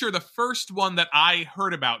pretty sure the first one that I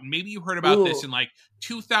heard about, and maybe you heard about this in like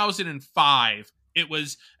 2005. It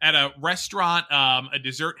was at a restaurant, a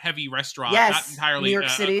dessert-heavy restaurant, not entirely New York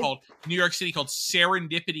City. Called New York City, called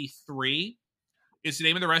Serendipity 3 is the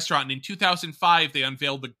name of the restaurant. And in 2005, they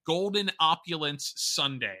unveiled the Golden Opulence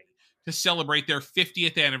Sundae to celebrate their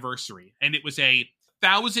 50th anniversary. And it was a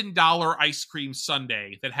 $1,000 ice cream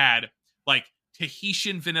sundae that had like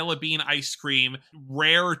Tahitian vanilla bean ice cream,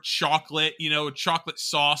 rare chocolate, chocolate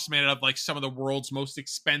sauce made out of like some of the world's most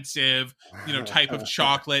expensive, type of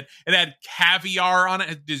chocolate. It had caviar on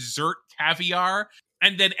it, dessert caviar.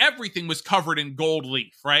 And then everything was covered in gold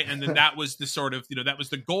leaf, right? And then that was the sort of, that was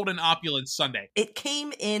the Golden Opulence Sundae. It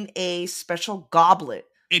came in a special goblet.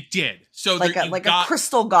 It did. So a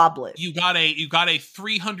crystal goblet. You got a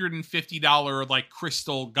 $350 like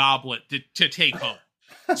crystal goblet to take home.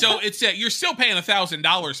 So it's you're still paying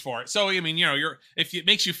 $1,000 for it. So I mean, if it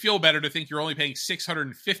makes you feel better to think you're only paying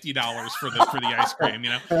 $650 for the ice cream,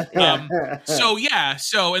 So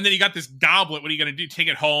and then you got this goblet. What are you going to do? Take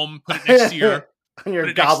it home, put it next to your on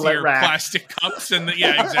your goblet rack, plastic cups, and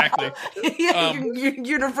exactly. Your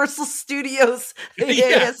Universal Studios,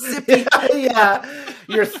 sippy.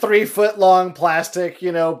 Your 3-foot long plastic,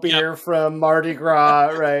 beer from Mardi Gras,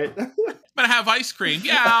 right? I'm gonna have ice cream.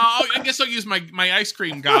 I guess I'll use my ice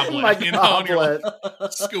cream goblet. Goblet.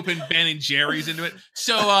 Scooping Ben and Jerry's into it.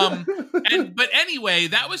 So, but anyway,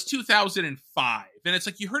 that was 2005, and it's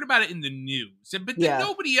like you heard about it in the news, but then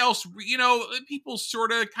nobody else. People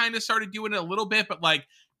kind of started doing it a little bit, but like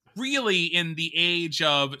really in the age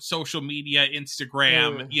of social media,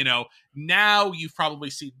 Instagram, now you've probably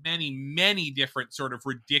seen many different sort of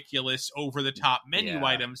ridiculous, over the top menu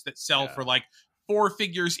items that sell for like 4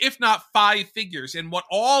 figures, if not 5 figures. And what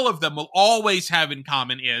all of them will always have in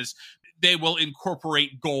common is they will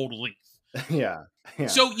incorporate gold leaf. Yeah.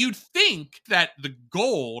 So you'd think that the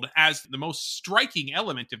gold, as the most striking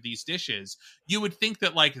element of these dishes, you would think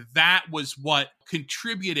that like that was what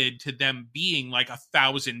contributed to them being like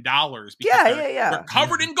 $1,000 because they're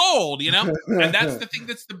covered in gold, and that's the thing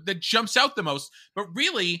that jumps out the most. But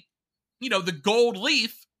really, the gold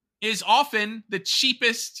leaf is often the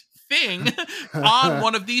cheapest thing on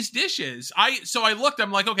one of these dishes. So I looked,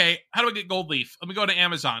 I'm like, okay, how do I get gold leaf? Let me go to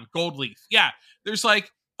Amazon, gold leaf. Yeah, there's like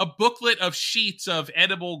a booklet of sheets of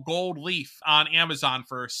edible gold leaf on Amazon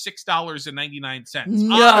for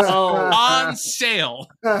 $6.99 on sale.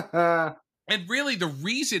 And really the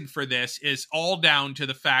reason for this is all down to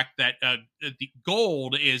the fact that the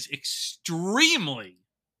gold is extremely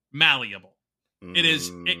malleable. It is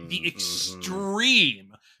the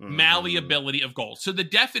extreme malleability of gold. So the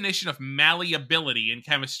definition of malleability in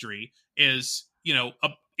chemistry is,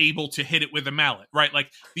 able to hit it with a mallet, right?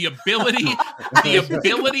 Like the ability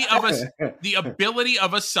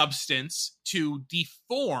of a substance to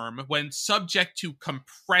deform when subject to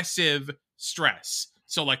compressive stress.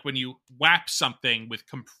 So like when you whap something with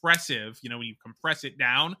compressive, when you compress it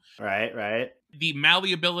down, Right. the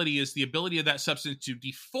malleability is the ability of that substance to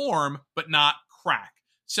deform but not crack.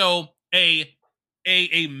 So a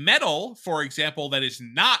metal, for example, that is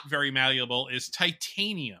not very malleable is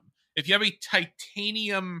titanium. If you have a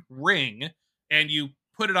titanium ring and you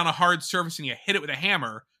put it on a hard surface and you hit it with a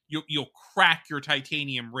hammer, you'll crack your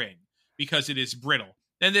titanium ring because it is brittle.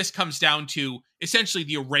 Then this comes down to essentially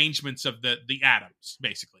the arrangements of the atoms,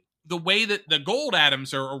 basically. The way that the gold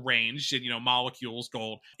atoms are arranged, and molecules,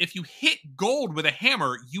 gold, if you hit gold with a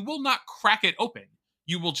hammer, you will not crack it open.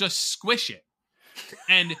 You will just squish it.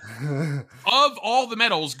 And of all the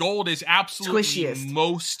metals, gold is absolutely Squishiest.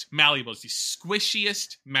 most malleable. It's the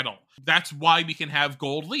squishiest metal. That's why we can have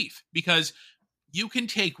gold leaf, because you can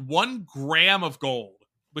take 1 gram of gold,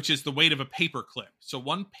 which is the weight of a paper clip. So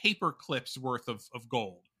 1 paper clip's worth of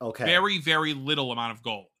gold. Okay. Very, very little amount of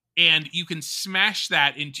gold. And you can smash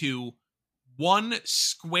that into 1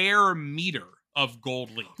 square meter of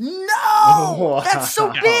gold leaf. No! Wow. That's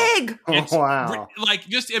so big! It's Wow. like,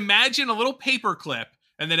 just imagine a little paper clip,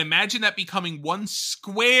 and then imagine that becoming 1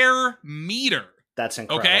 square meter. That's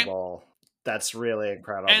incredible. That's really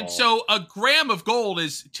incredible. And so a gram of gold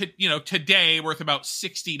is, today worth about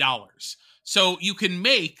 $60. So you can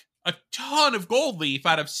make a ton of gold leaf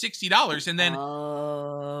out of $60, and then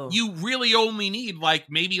you really only need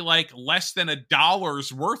maybe less than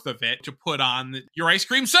 $1 worth of it to put on your ice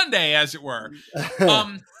cream sundae, as it were.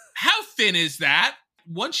 How thin is that?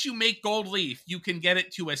 Once you make gold leaf, you can get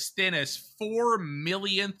it to as thin as 4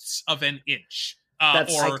 millionths of an inch.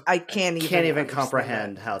 I can't even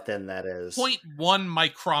comprehend how thin that is. 0.1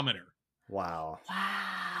 micrometer. Wow.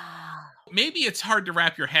 Maybe it's hard to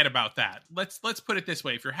wrap your head about that. Let's put it this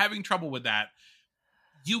way. If you're having trouble with that,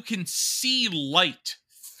 you can see light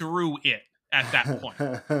through it at that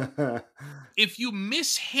point. If you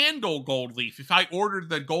mishandle gold leaf, if I ordered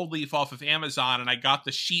the gold leaf off of Amazon and I got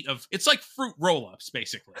the sheet of, it's like fruit roll-ups,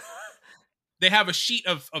 basically. They have a sheet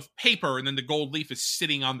of paper, and then the gold leaf is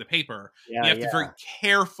sitting on the paper. Yeah, you have to very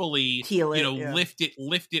carefully peel it,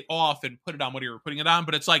 lift it off and put it on what you were putting it on.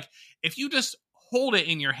 But it's like, if you just hold it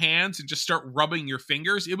in your hands and just start rubbing your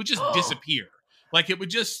fingers, it would just disappear. Like, it would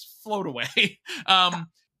just float away.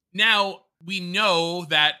 Now, we know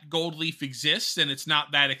that gold leaf exists, and it's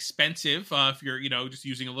not that expensive if you're, just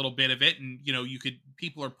using a little bit of it, and,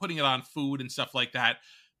 people are putting it on food and stuff like that.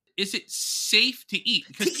 Is it safe to eat?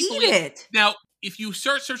 Because eat it. Now, if you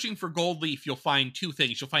start searching for gold leaf, you'll find 2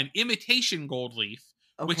 things. You'll find imitation gold leaf,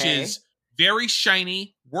 which is very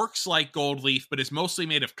shiny, works like gold leaf, but is mostly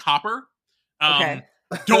made of copper.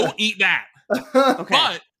 Don't eat that.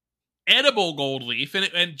 But edible gold leaf,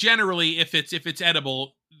 and generally, if it's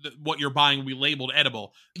edible, what you're buying will be labeled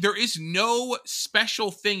edible. There is no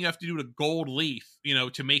special thing you have to do to gold leaf,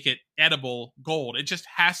 to make it edible gold. It just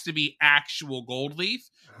has to be actual gold leaf,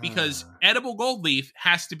 because edible gold leaf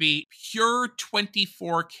has to be pure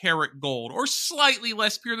 24 karat gold, or slightly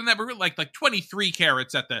less pure than that, but like 23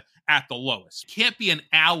 carats at the lowest. Can't be an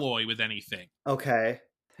alloy with anything. Okay.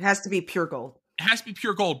 It has to be pure gold. It has to be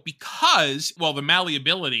pure gold because, the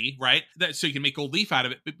malleability, right? So you can make gold leaf out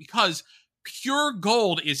of it, but because pure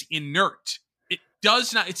gold is inert. It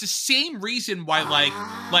does not. It's the same reason why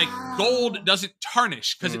like gold doesn't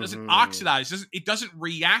tarnish, because it doesn't oxidize. It doesn't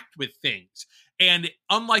react with things. And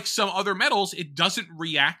unlike some other metals, it doesn't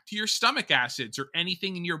react to your stomach acids or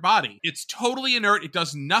anything in your body. It's totally inert. It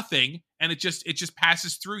does nothing, and it just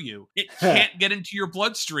passes through you. It can't get into your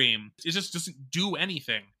bloodstream. It just doesn't do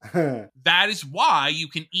anything. That is why you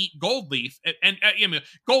can eat gold leaf. And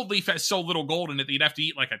gold leaf has so little gold in it that you'd have to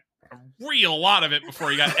eat like a real lot of it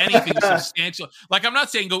before you got anything substantial. Like, I'm not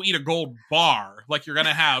saying go eat a gold bar. Like, you're going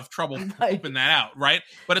to have trouble pooping that out, right?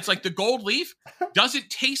 But it's like the gold leaf doesn't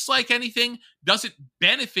taste like anything, doesn't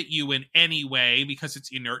benefit you in any way because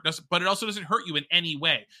it's inert, but it also doesn't hurt you in any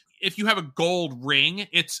way. If you have a gold ring,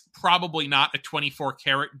 it's probably not a 24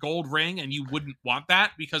 karat gold ring, and you wouldn't want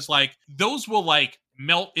that because, those will,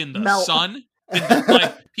 melt in the sun.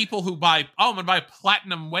 And people who buy, I'm gonna buy a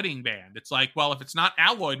platinum wedding band. It's like, well, if it's not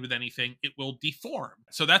alloyed with anything, it will deform.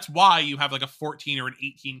 So that's why you have a 14 or an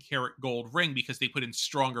 18 karat gold ring, because they put in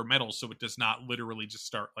stronger metals so it does not literally just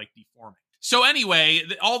start deforming. So anyway,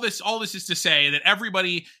 all this is to say that every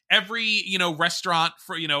restaurant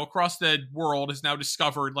for across the world has now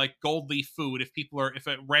discovered gold leaf food. If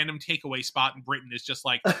a random takeaway spot in Britain is just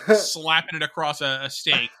slapping it across a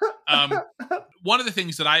steak. One of the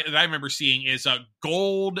things that I remember seeing is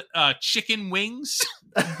gold chicken wings,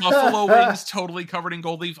 buffalo wings, totally covered in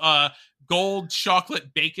gold leaf. gold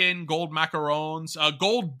chocolate bacon, gold macarons,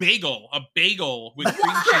 gold bagel, a bagel with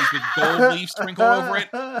cream cheese with gold leaf sprinkled over it,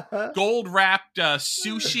 gold wrapped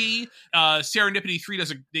sushi. Serendipity 3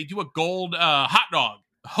 they do a gold hot dog.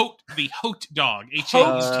 The Hote dog,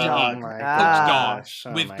 H-A-U-T-E, dog. my Hote gosh.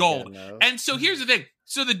 dog Oh with my gold. goodness. And so here's the thing.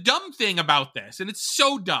 So the dumb thing about this, and it's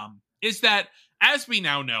so dumb, is that as we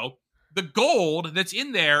now know, the gold that's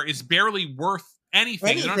in there is barely worth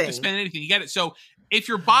anything. You don't have to spend anything to get it. So if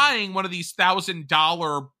you're buying one of these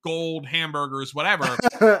 $1,000 gold hamburgers, whatever,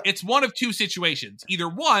 it's one of two situations. Either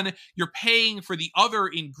one, you're paying for the other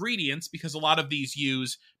ingredients because a lot of these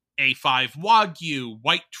use A5 Wagyu,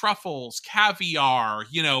 white truffles, caviar,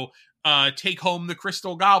 take home the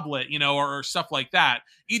crystal goblet, or stuff like that.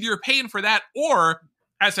 Either you're paying for that, or,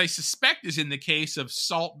 as I suspect is in the case of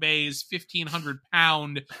Salt Bay's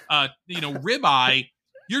 1,500-pound, ribeye,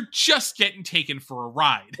 you're just getting taken for a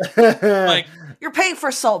ride. Like, you're paying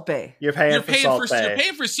for Salt Bay. You're paying for Salt Bay. You're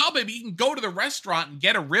paying for Salt Bay, but you can go to the restaurant and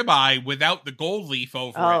get a ribeye without the gold leaf over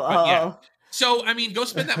it. But yeah. So, I mean, go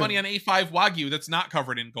spend that money on A5 Wagyu that's not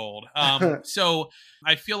covered in gold. So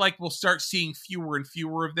I feel like we'll start seeing fewer and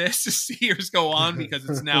fewer of this as the years go on, because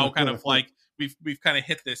it's now kind of like we've kind of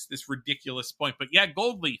hit this ridiculous point. But yeah,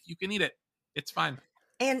 gold leaf, you can eat it. It's fine.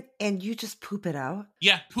 And you just poop it out?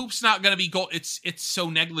 Yeah, poop's not going to be gold. It's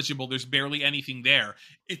so negligible. There's barely anything there.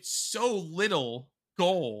 It's so little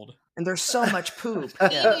gold. And there's so much poop.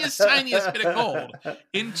 Tiniest bit of gold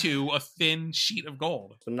into a thin sheet of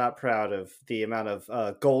gold. I'm not proud of the amount of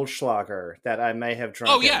Goldschlager that I may have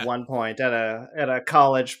drunk at one point at a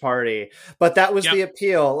college party. But that was the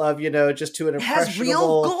appeal of, just to an impressionable... It has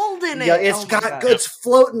real gold in it. Yeah, it's got good. It's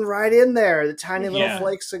floating right in there. The tiny little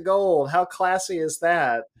flakes of gold. How classy is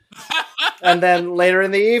that? And then later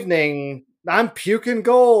in the evening, I'm puking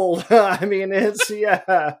gold. I mean, it's,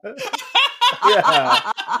 yeah.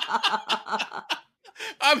 Yeah.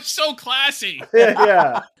 I'm so classy.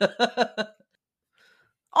 Yeah.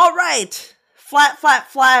 All right.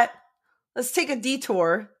 Flat. Let's take a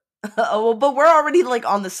detour. But we're already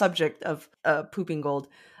on the subject of pooping gold.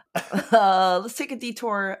 Let's take a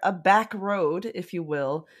detour, a back road, if you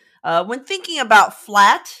will. When thinking about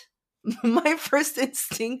flat, my first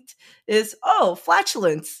instinct is,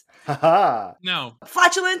 flatulence. No.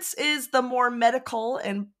 Flatulence is the more medical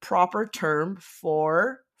and proper term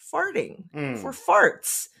for farting, for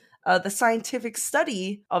farts. The scientific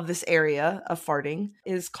study of this area of farting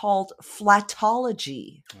is called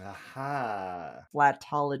flatology.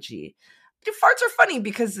 Flatology. Farts are funny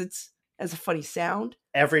because it has a funny sound.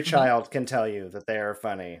 Every child can tell you that they are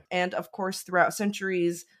funny. And of course, throughout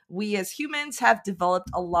centuries, we as humans have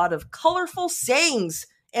developed a lot of colorful sayings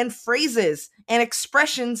and phrases and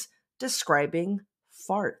expressions describing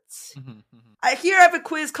farts. Here I have a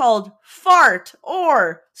quiz called Fart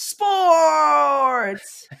or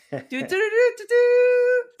Sports.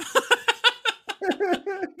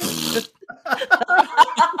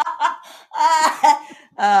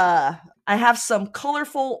 I have some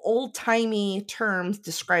colorful old-timey terms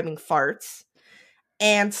describing farts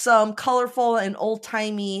and some colorful and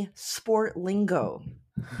old-timey sport lingo.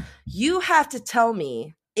 You have to tell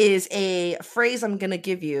me, is a phrase I'm going to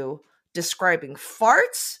give you describing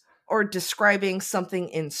farts or describing something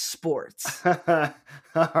in sports? All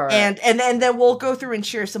right. And then we'll go through and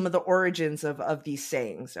share some of the origins of these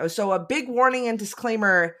sayings. So a big warning and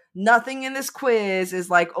disclaimer, nothing in this quiz is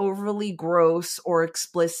overly gross or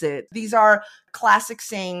explicit. These are classic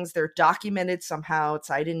sayings. They're documented somehow.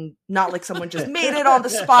 Not like someone just made it on the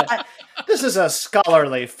spot. This is a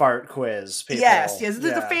scholarly fart quiz, people. Yes. This is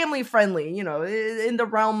a family friendly, in the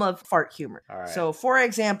realm of fart humor. All right. So for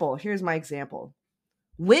example, here's my example.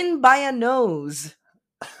 Win by a nose.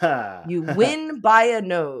 You win by a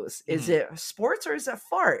nose. Is it sports or is it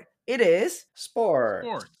fart? It is sport.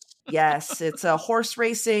 Yes, it's a horse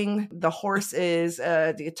racing. The horse is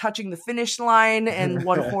touching the finish line, and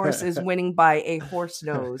one horse is winning by a horse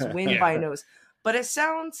nose. Win by a nose. But it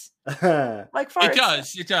sounds like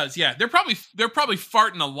farts. It does. Yeah, they're probably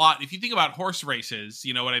farting a lot. If you think about horse races,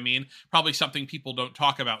 you know what I mean? Probably something people don't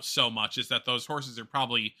talk about so much is that those horses are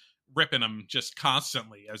probably ripping them just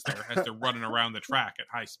constantly as they're running around the track at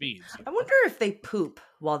high speeds. I wonder if they poop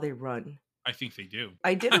while they run. I think they do.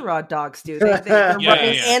 Iditarod dogs do. They're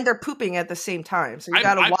running and they're pooping at the same time. So you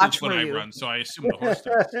got to watch when where I run, so I assume the horse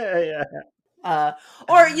does.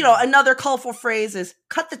 Or another colorful phrase is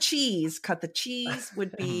 "cut the cheese." Cut the cheese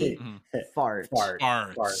would be fart. Farts. All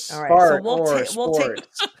right, so we'll take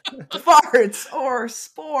farts or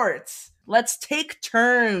sports. Let's take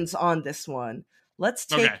turns on this one. Let's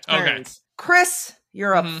take turns. Okay. Chris,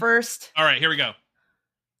 you're up first. All right, here we go.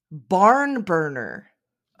 Barn burner.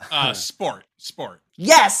 Sport.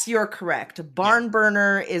 Yes, you're correct. Barn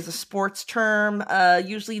burner is a sports term,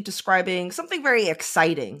 usually describing something very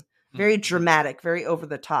exciting, very dramatic, very over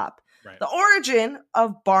the top. Right. The origin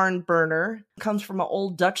of barn burner comes from an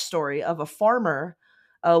old Dutch story of a farmer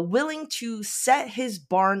willing to set his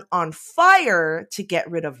barn on fire to get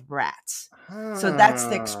rid of rats. So that's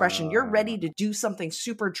the expression. You're ready to do something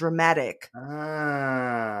super dramatic.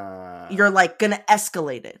 You're like gonna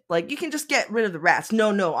escalate it. Like you can just get rid of the rats.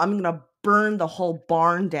 No, I'm gonna burn the whole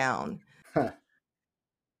barn down.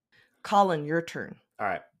 Colin, your turn. All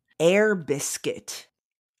right. Air biscuit.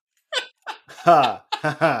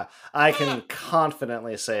 I can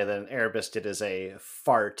confidently say that an air biscuit is a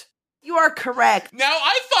fart. You are correct. Now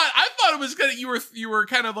I thought it was gonna you were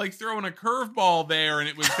kind of like throwing a curveball there, and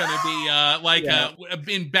it was gonna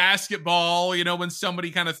be in basketball, you know, when somebody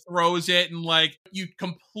kind of throws it and like you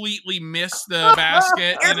completely miss the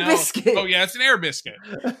basket. Air biscuit. Oh yeah, it's an air biscuit.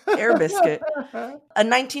 Air biscuit. A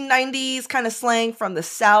 1990s kind of slang from the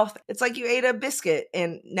South. It's like you ate a biscuit,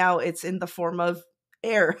 and now it's in the form of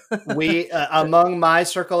air. We among my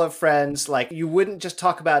circle of friends, like you wouldn't just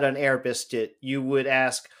talk about an air biscuit. You would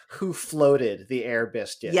ask who floated the air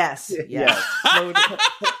biscuit. Yes. Yeah.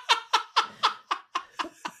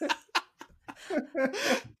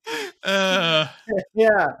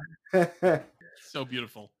 So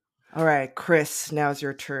beautiful. All right, Chris, now's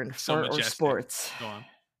your turn. So Fart or majestic. sports? Go on.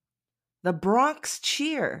 The Bronx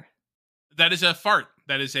Cheer. That is a fart.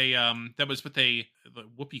 That is a that was what the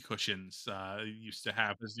whoopee cushions used to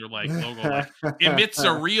have as their like logo. Like, emits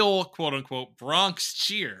a real quote unquote Bronx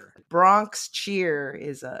cheer. Bronx Cheer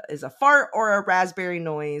is a fart or a raspberry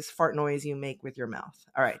noise, fart noise you make with your mouth.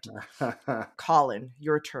 All right. Colin,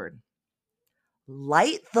 your turn.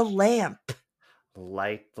 Light the lamp.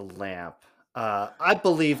 Light the lamp. I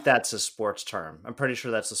believe that's a sports term. I'm pretty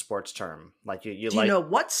sure that's a sports term. Like you Do you know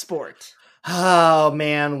what sport? Oh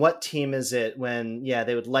man, what team is it when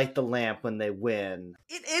they would light the lamp when they win?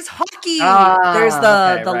 It is hockey. There's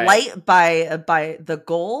the right. light by the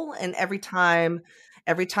goal, and every time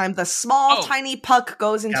the small tiny puck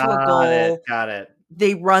goes into a goal, got it.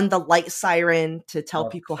 They run the light siren to tell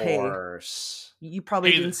Of people, course. hey, you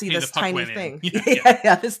probably didn't see this the puck tiny went in. thing.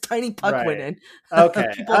 Yeah. This tiny puck Right. went in. Okay.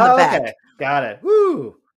 People in the back. Okay. Got it.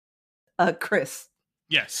 Woo. Chris,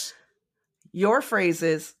 Yes. your phrase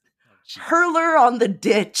is Jeez. hurler on the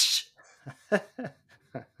ditch.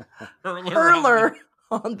 Hurler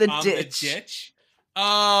on the ditch.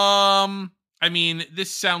 I mean,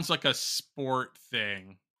 this sounds like a sport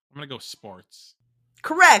thing. I'm gonna go sports.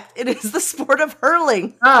 Correct. It is the sport of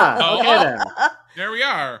hurling. Okay then. There we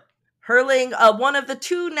are. Hurling, one of the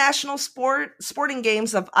two national sporting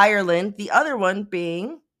games of Ireland. The other one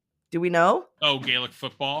being, do we know? Oh, Gaelic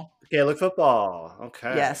football. Gaelic football.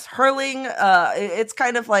 Okay. Yes, hurling. It's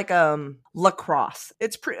kind of like lacrosse.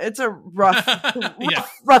 It's a rough, Yeah.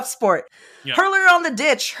 rough sport. Yeah. Hurler on the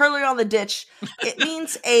ditch. Hurler on the ditch. It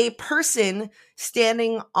means a person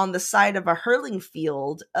standing on the side of a hurling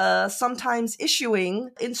field, sometimes issuing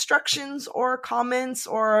instructions or comments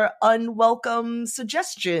or unwelcome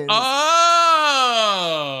suggestions.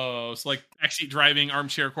 Oh, it's like actually driving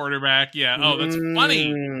armchair quarterback. Yeah. Oh, that's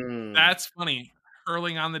funny. That's funny.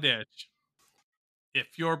 Hurling on the ditch. If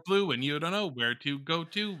you're blue and you don't know where to go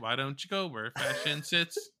to, why don't you go where fashion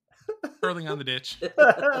sits? Hurling on the ditch. Just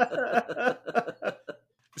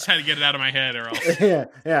had to get it out of my head or else.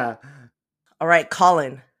 Yeah. All right,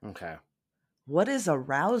 Colin. Okay. What is a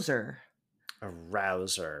rouser? A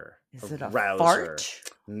rouser. Is it a rouser. fart?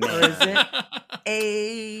 Man. Or is it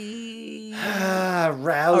a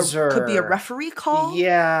rouser? Or could be a referee call?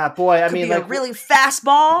 Yeah, boy. Could be a really fast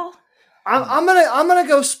ball. I'm gonna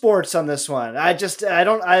go sports on this one. Just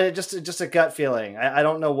a gut feeling. I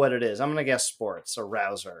don't know what it is. I'm gonna guess sports. A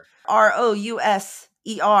rouser.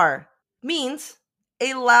 Rouser means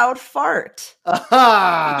a loud fart.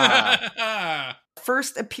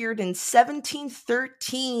 First appeared in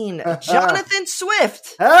 1713. Jonathan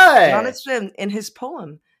Swift. Hey. Jonathan Swift, in his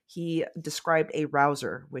poem, he described a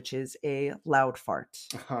rouser, which is a loud fart.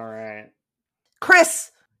 All right.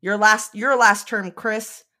 Chris, your last term,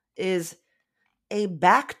 Chris, is a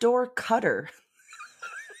backdoor cutter.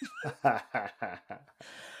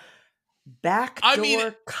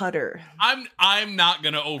 Backdoor cutter. I'm not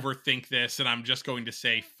gonna overthink this, and I'm just going to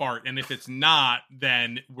say fart. And if it's not,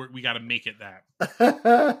 then we got to make it that.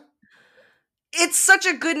 It's such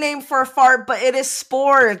a good name for a fart, but it is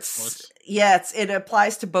sports. Yes, it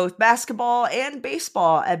applies to both basketball and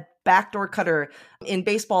baseball. A backdoor cutter. In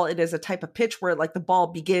baseball, it is a type of pitch where like the ball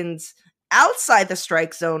begins outside the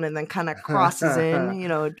strike zone and then kind of crosses in, you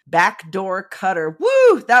know, backdoor cutter.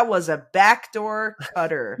 Woo! That was a backdoor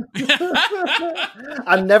cutter.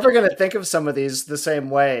 I'm never going to think of some of these the same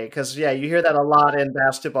way because, yeah, you hear that a lot in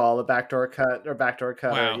basketball, the backdoor cut or backdoor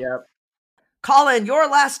cutter. Wow. Yep. Colin, your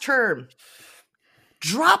last term.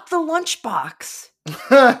 Drop the lunchbox.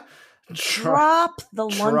 Drop the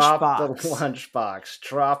lunchbox. Drop the lunchbox.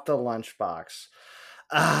 Drop the lunchbox.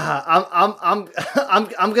 I'm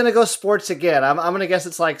gonna go sports again. I'm gonna guess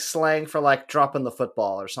it's like slang for like dropping the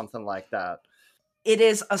football or something like that. It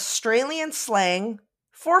is Australian slang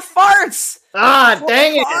for farts.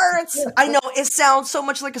 Dang it! Farts. I know it sounds so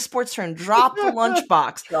much like a sports term. Drop the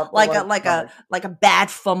lunchbox, like a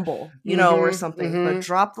bad fumble, you know, or something. But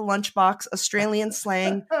drop the lunchbox. Australian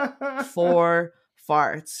slang for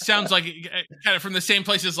farts. Sounds like kind of from the same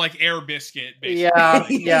place as like Air Biscuit,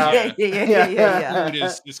 basically. Yeah. Food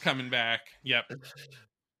is coming back. Yep.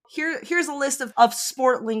 Here's a list of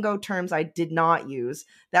sport lingo terms I did not use.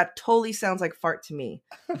 That totally sounds like fart to me.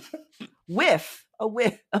 Whiff. A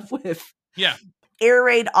whiff. Yeah. Air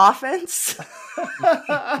raid offense.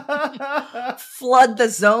 Flood the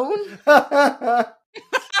zone. Oh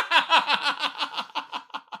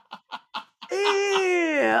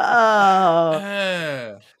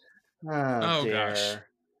gosh.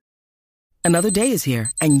 Another day is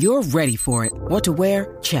here, and you're ready for it. What to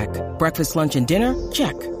wear? Check. Breakfast, lunch, and dinner?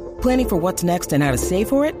 Check. Planning for what's next and how to save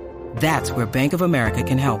for it? That's where Bank of America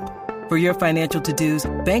can help. For your financial to-dos,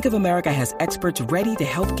 Bank of America has experts ready to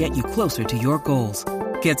help get you closer to your goals.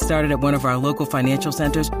 Get started at one of our local financial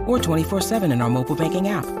centers or 24/7 in our mobile banking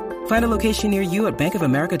app. Find a location near you at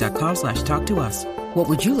bankofamerica.com/talktous. What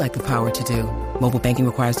would you like the power to do? Mobile banking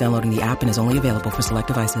requires downloading the app and is only available for select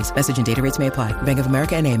devices. Message and data rates may apply. Bank of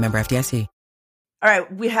America NA, member FDIC. All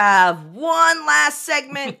right, we have one last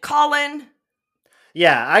segment. Colin.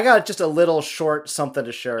 Yeah, I got just a little short something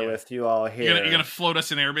to share with you all here. You're gonna float us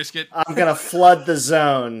an Air Biscuit? I'm going to flood the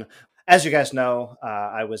zone. As you guys know,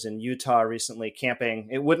 I was in Utah recently camping.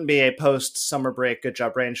 It wouldn't be a post-summer break Good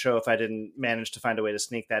Job Brain show if I didn't manage to find a way to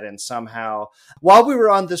sneak that in somehow. While we were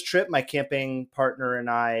on this trip, my camping partner and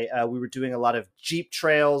I, we were doing a lot of Jeep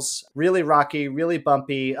trails, really rocky, really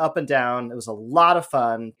bumpy, up and down. It was a lot of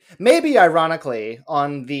fun. Maybe ironically,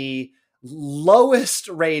 on the lowest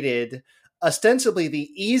rated, ostensibly the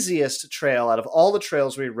easiest trail out of all the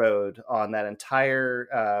trails we rode on that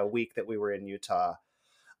entire week that we were in Utah,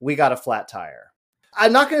 we got a flat tire.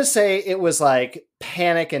 I'm not going to say it was like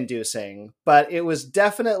panic inducing, but it was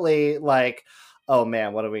definitely like, oh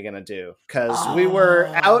man, what are we going to do? Because we were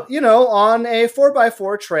out, you know, on a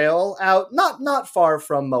 4x4 trail out, not far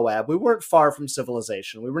from Moab. We weren't far from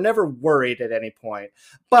civilization. We were never worried at any point,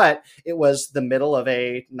 but it was the middle of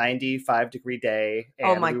a 95-degree day.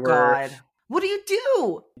 And oh my God. What do you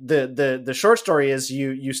do? The short story is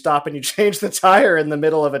you stop and you change the tire in the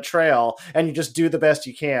middle of a trail and you just do the best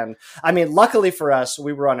you can. I mean, luckily for us,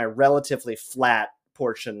 we were on a relatively flat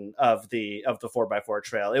portion of the 4x4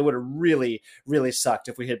 trail. It would have really, really sucked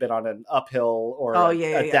if we had been on an uphill or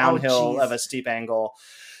a downhill of a steep angle.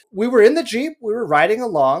 We were in the Jeep. We were riding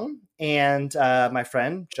along and my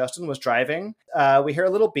friend Justin was driving. We hear a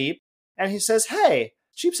little beep and he says, "Hey,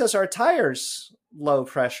 Jeep says our tire's low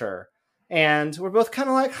pressure." And we're both kind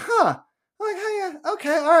of like, huh. I'm like, hey, yeah,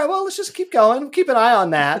 okay, all right, well, let's just keep going. Keep an eye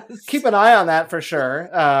on that. Keep an eye on that for sure.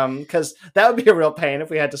 Because that would be a real pain if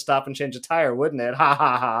we had to stop and change a tire, wouldn't it? Ha,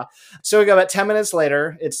 ha, ha. So we go about 10 minutes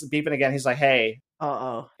later. It's beeping again. He's like, hey.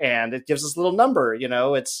 Uh-oh. And it gives us a little number, you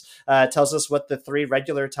know. It's tells us what the 3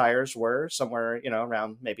 regular tires were, somewhere, you know,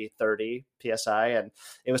 around maybe 30 PSI. And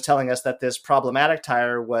it was telling us that this problematic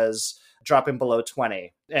tire was dropping below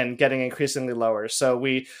 20 and getting increasingly lower. So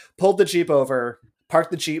we pulled the Jeep over,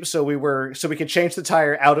 parked the Jeep so we could change the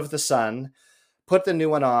tire out of the sun, put the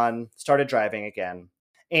new one on, started driving again.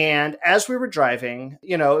 And as we were driving,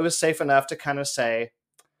 you know, it was safe enough to kind of say,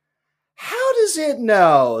 how does it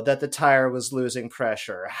know that the tire was losing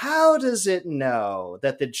pressure? How does it know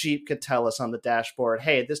that the Jeep could tell us on the dashboard,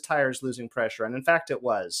 hey, this tire is losing pressure? And in fact, it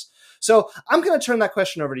was. So I'm going to turn that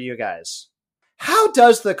question over to you guys. How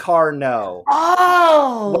does the car know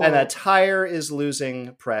when a tire is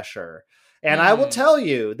losing pressure? And I will tell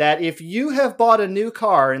you that if you have bought a new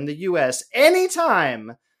car in the US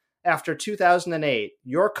anytime after 2008,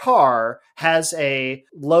 your car has a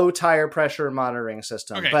low tire pressure monitoring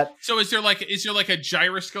system. Okay. But so is there like a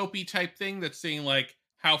gyroscopy type thing that's saying like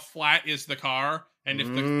how flat is the car? And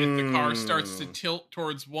if the car starts to tilt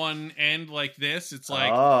towards one end like this, it's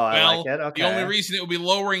like, I like it. Okay. The only reason it will be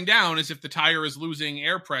lowering down is if the tire is losing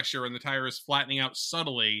air pressure and the tire is flattening out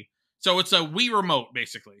subtly. So it's a Wii remote,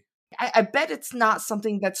 basically. I bet it's not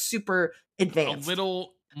something that's super advanced. A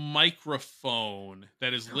little microphone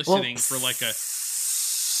that is listening for like a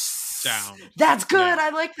sound. That's good. Yeah. I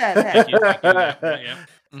like that. Thank you. Yeah.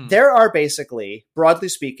 There are basically, broadly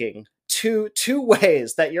speaking, two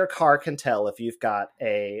ways that your car can tell if you've got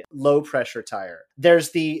a low pressure tire.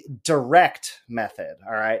 There's the direct method.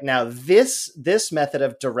 All right. Now, this method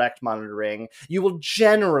of direct monitoring, you will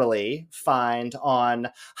generally find on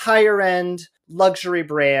higher end luxury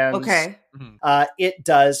brands. Okay. It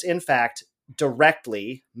does, in fact,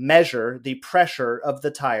 directly measure the pressure of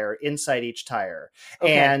the tire inside each tire.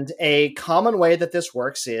 Okay. And a common way that this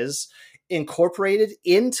works is incorporated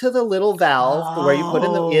into the little valve where you put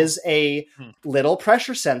in is a little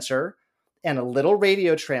pressure sensor and a little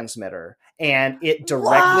radio transmitter, and it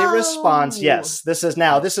directly responds. Yes, this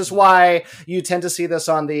is why you tend to see this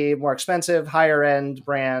on the more expensive, higher end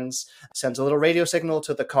brands. Sends a little radio signal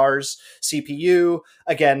to the car's CPU.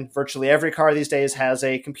 Again, virtually every car these days has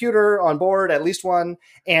a computer on board, at least one,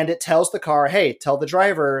 and it tells the car, hey, tell the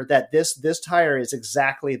driver that this tire is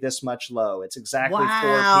exactly this much low. It's exactly 4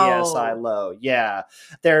 PSI low. Yeah.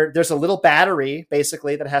 There's a little battery,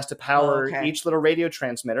 basically, that has to power each little radio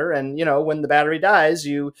transmitter, and, when the battery dies,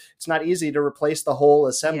 it's not easy to replace the whole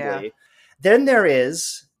assembly. Yeah. Then there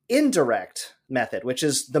is indirect method, which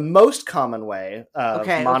is the most common way of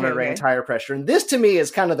monitoring tire pressure. And this, to me,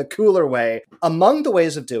 is kind of the cooler way. Among the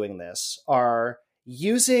ways of doing this are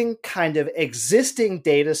using kind of existing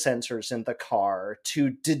data sensors in the car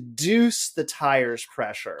to deduce the tire's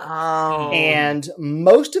pressure. And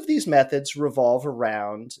most of these methods revolve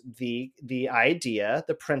around the idea,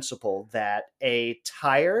 the principle that a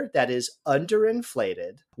tire that is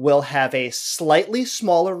underinflated will have a slightly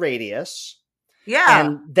smaller radius. Yeah.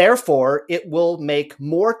 And therefore, it will make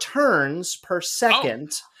more turns per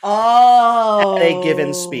second at a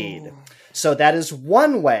given speed. So that is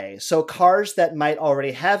one way. So cars that might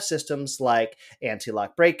already have systems like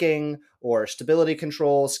anti-lock braking or stability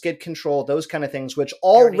control, skid control, those kind of things, which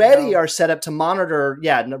already are set up to monitor,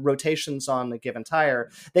 rotations on a given tire,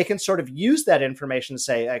 they can sort of use that information to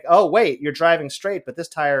say, like, oh, wait, you're driving straight, but this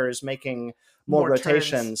tire is making more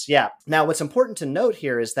rotations. Turns. Yeah. Now, what's important to note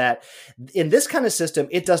here is that in this kind of system,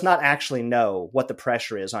 it does not actually know what the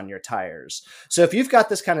pressure is on your tires. So if you've got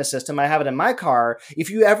this kind of system, I have it in my car.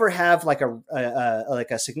 If you ever have like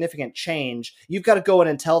a significant change, you've got to go in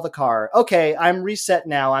and tell the car, okay, I'm reset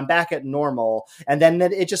now. I'm back at normal. And then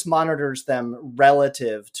it just monitors them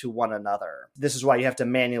relative to one another. This is why you have to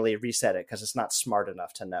manually reset it, because it's not smart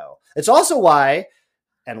enough to know. It's also why,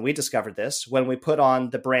 and we discovered this when we put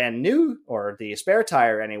on the brand new, or the spare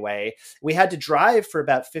tire anyway, we had to drive for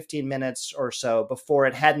about 15 minutes or so before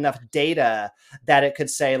it had enough data that it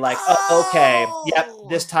could say like, oh, okay, yep,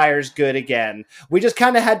 this tire's good again. We just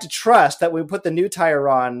kind of had to trust that we put the new tire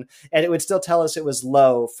on and it would still tell us it was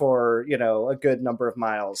low for, a good number of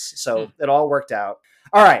miles. So it all worked out.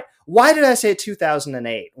 All right. Why did I say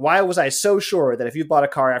 2008? Why was I so sure that if you bought a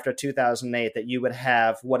car after 2008 that you would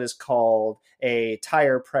have what is called a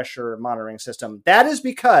tire pressure monitoring system? That is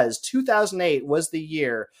because 2008 was the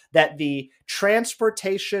year that the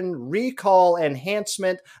Transportation Recall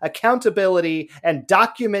Enhancement, Accountability, and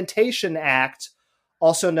Documentation Act,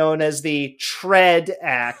 also known as the TREAD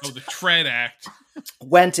Act. Oh, the TREAD Act.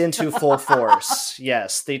 Went into full force.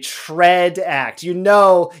 Yes, the TREAD Act.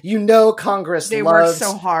 Congress. They work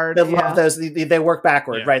so hard. They love those. They work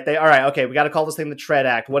backward, right? All right. Okay, we got to call this thing the TREAD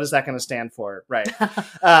Act. What is that going to stand for, right?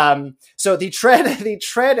 So the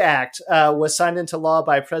TREAD Act was signed into law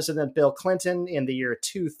by President Bill Clinton in the year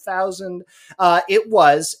 2000. It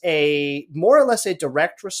was more or less a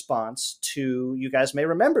direct response to, you guys may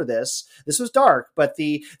remember this. This was dark, but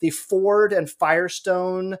the Ford and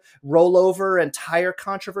Firestone rollover and tire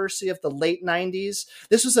controversy of the late 90s.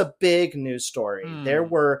 This was a big news story. There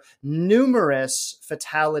were numerous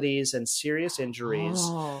fatalities and serious injuries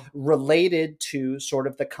related to sort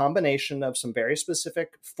of the combination of some very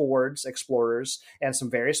specific Fords, Explorers, and some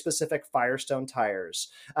very specific Firestone tires.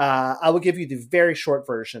 I will give you the very short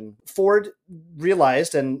version. Ford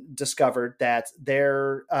realized and discovered that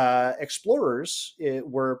their Explorers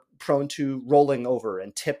were prone to rolling over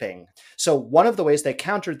and tipping. So one of the ways they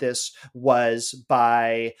countered this was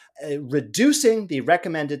by reducing the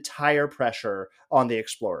recommended tire pressure on the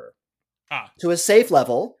Explorer to a safe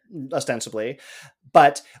level, ostensibly.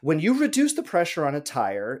 But when you reduce the pressure on a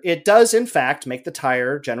tire, it does, in fact, make the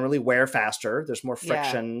tire generally wear faster. There's more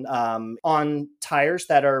friction on tires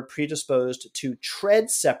that are predisposed to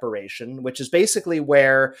tread separation, which is basically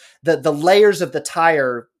where the layers of the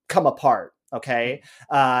tire come apart. Okay.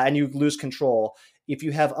 And you lose control. if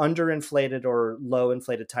you have underinflated or low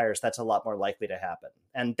inflated tires, that's a lot more likely to happen.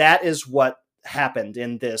 And that is what happened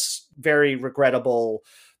in this very regrettable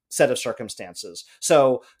set of circumstances.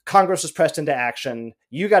 So Congress was pressed into action.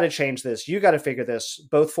 You got to change this. You got to figure this.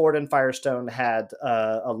 Both Ford and Firestone had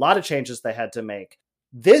a lot of changes they had to make.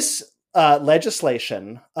 This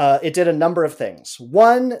legislation, it did a number of things.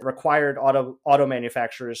 One, required auto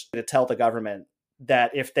manufacturers to tell the government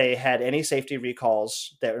that if they had any safety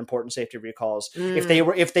recalls, that important safety recalls,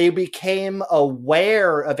 if they became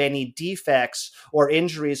aware of any defects or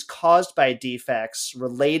injuries caused by defects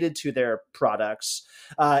related to their products,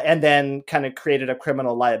 and then kind of created a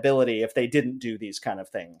criminal liability if they didn't do these kind of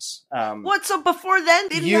things. What? So before then,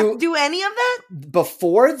 they didn't have to do any of that?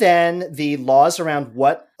 Before then, the laws around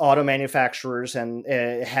what auto manufacturers and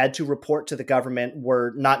had to report to the government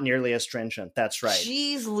were not nearly as stringent. That's right.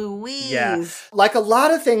 Jeez Louise. Yeah. Like a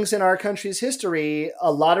lot of things in our country's history,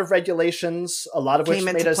 a lot of regulations, a lot of which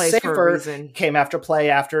made us safer, came after play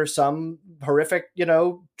after some horrific,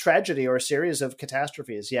 tragedy or series of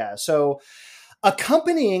catastrophes. Yeah. So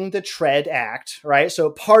accompanying the TREAD Act, right? So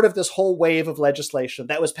part of this whole wave of legislation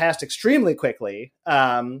that was passed extremely quickly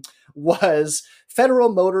was Federal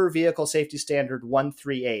Motor Vehicle Safety Standard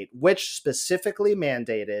 138, which specifically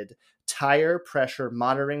mandated tire pressure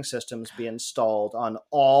monitoring systems be installed on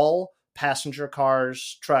all passenger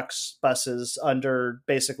cars, trucks, buses under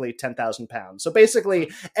basically 10,000 pounds. So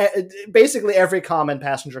basically every common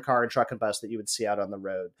passenger car and truck and bus that you would see out on the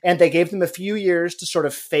road. And they gave them a few years to sort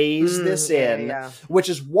of phase this in, which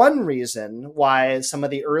is one reason why some of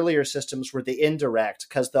the earlier systems were the indirect,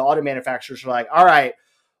 because the auto manufacturers were like, all right,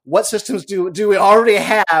 what systems do we already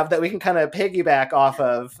have that we can kind of piggyback off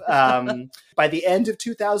of? By the end of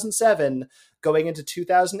 2007, going into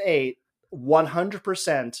 2008,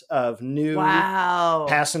 100% of new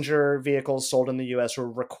passenger vehicles sold in the U.S. were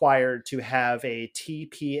required to have a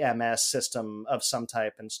TPMS system of some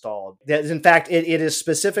type installed. In fact, it is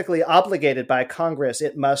specifically obligated by Congress.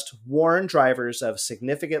 It must warn drivers of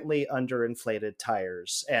significantly underinflated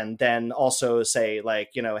tires, and then also say,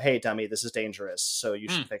 like, hey, dummy, this is dangerous, so you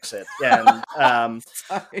should fix it. And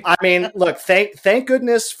I mean, look, thank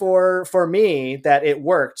goodness for me that it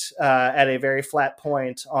worked at a very flat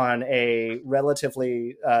point on a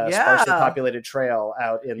relatively sparsely populated trail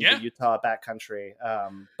out in the Utah backcountry.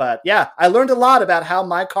 But yeah, I learned a lot about how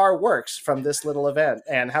my car works from this little event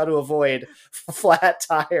and how to avoid flat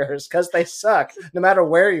tires, because they suck no matter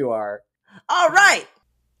where you are. All right.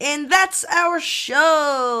 And that's our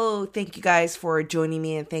show. Thank you guys for joining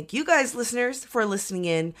me, and thank you guys, listeners, for listening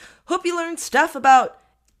in. Hope you learned stuff about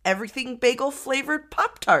everything bagel flavored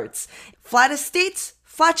Pop-Tarts, flat estates,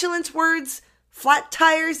 flatulence words, flat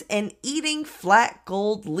tires, and eating flat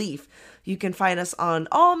gold leaf. You can find us on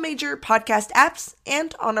all major podcast apps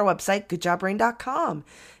and on our website, goodjobbrain.com.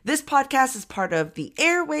 This podcast is part of the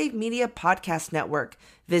Airwave Media Podcast Network.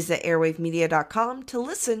 Visit airwavemedia.com to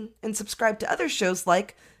listen and subscribe to other shows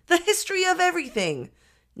like The History of Everything,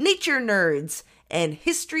 Nature Nerds, and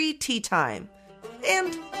History Tea Time.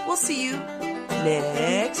 And we'll see you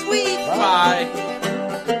next week. Bye.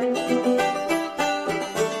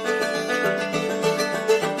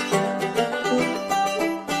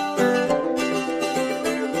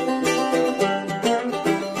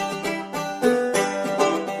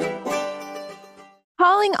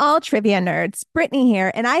 Calling all trivia nerds, Brittany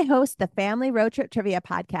here, and I host the Family Road Trip Trivia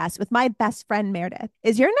Podcast with my best friend Meredith.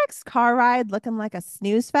 Is your next car ride looking like a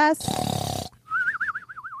snooze fest?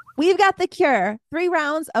 We've got the cure. 3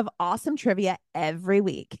 rounds of awesome trivia every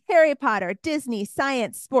week. Harry Potter, Disney,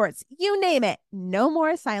 science, sports, you name it. No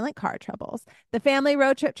more silent car troubles. The Family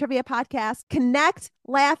Road Trip Trivia Podcast. Connect,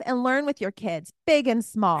 laugh, and learn with your kids, big and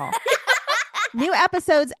small. New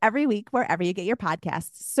episodes every week wherever you get your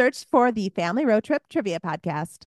podcasts. Search for the Family Road Trip Trivia Podcast.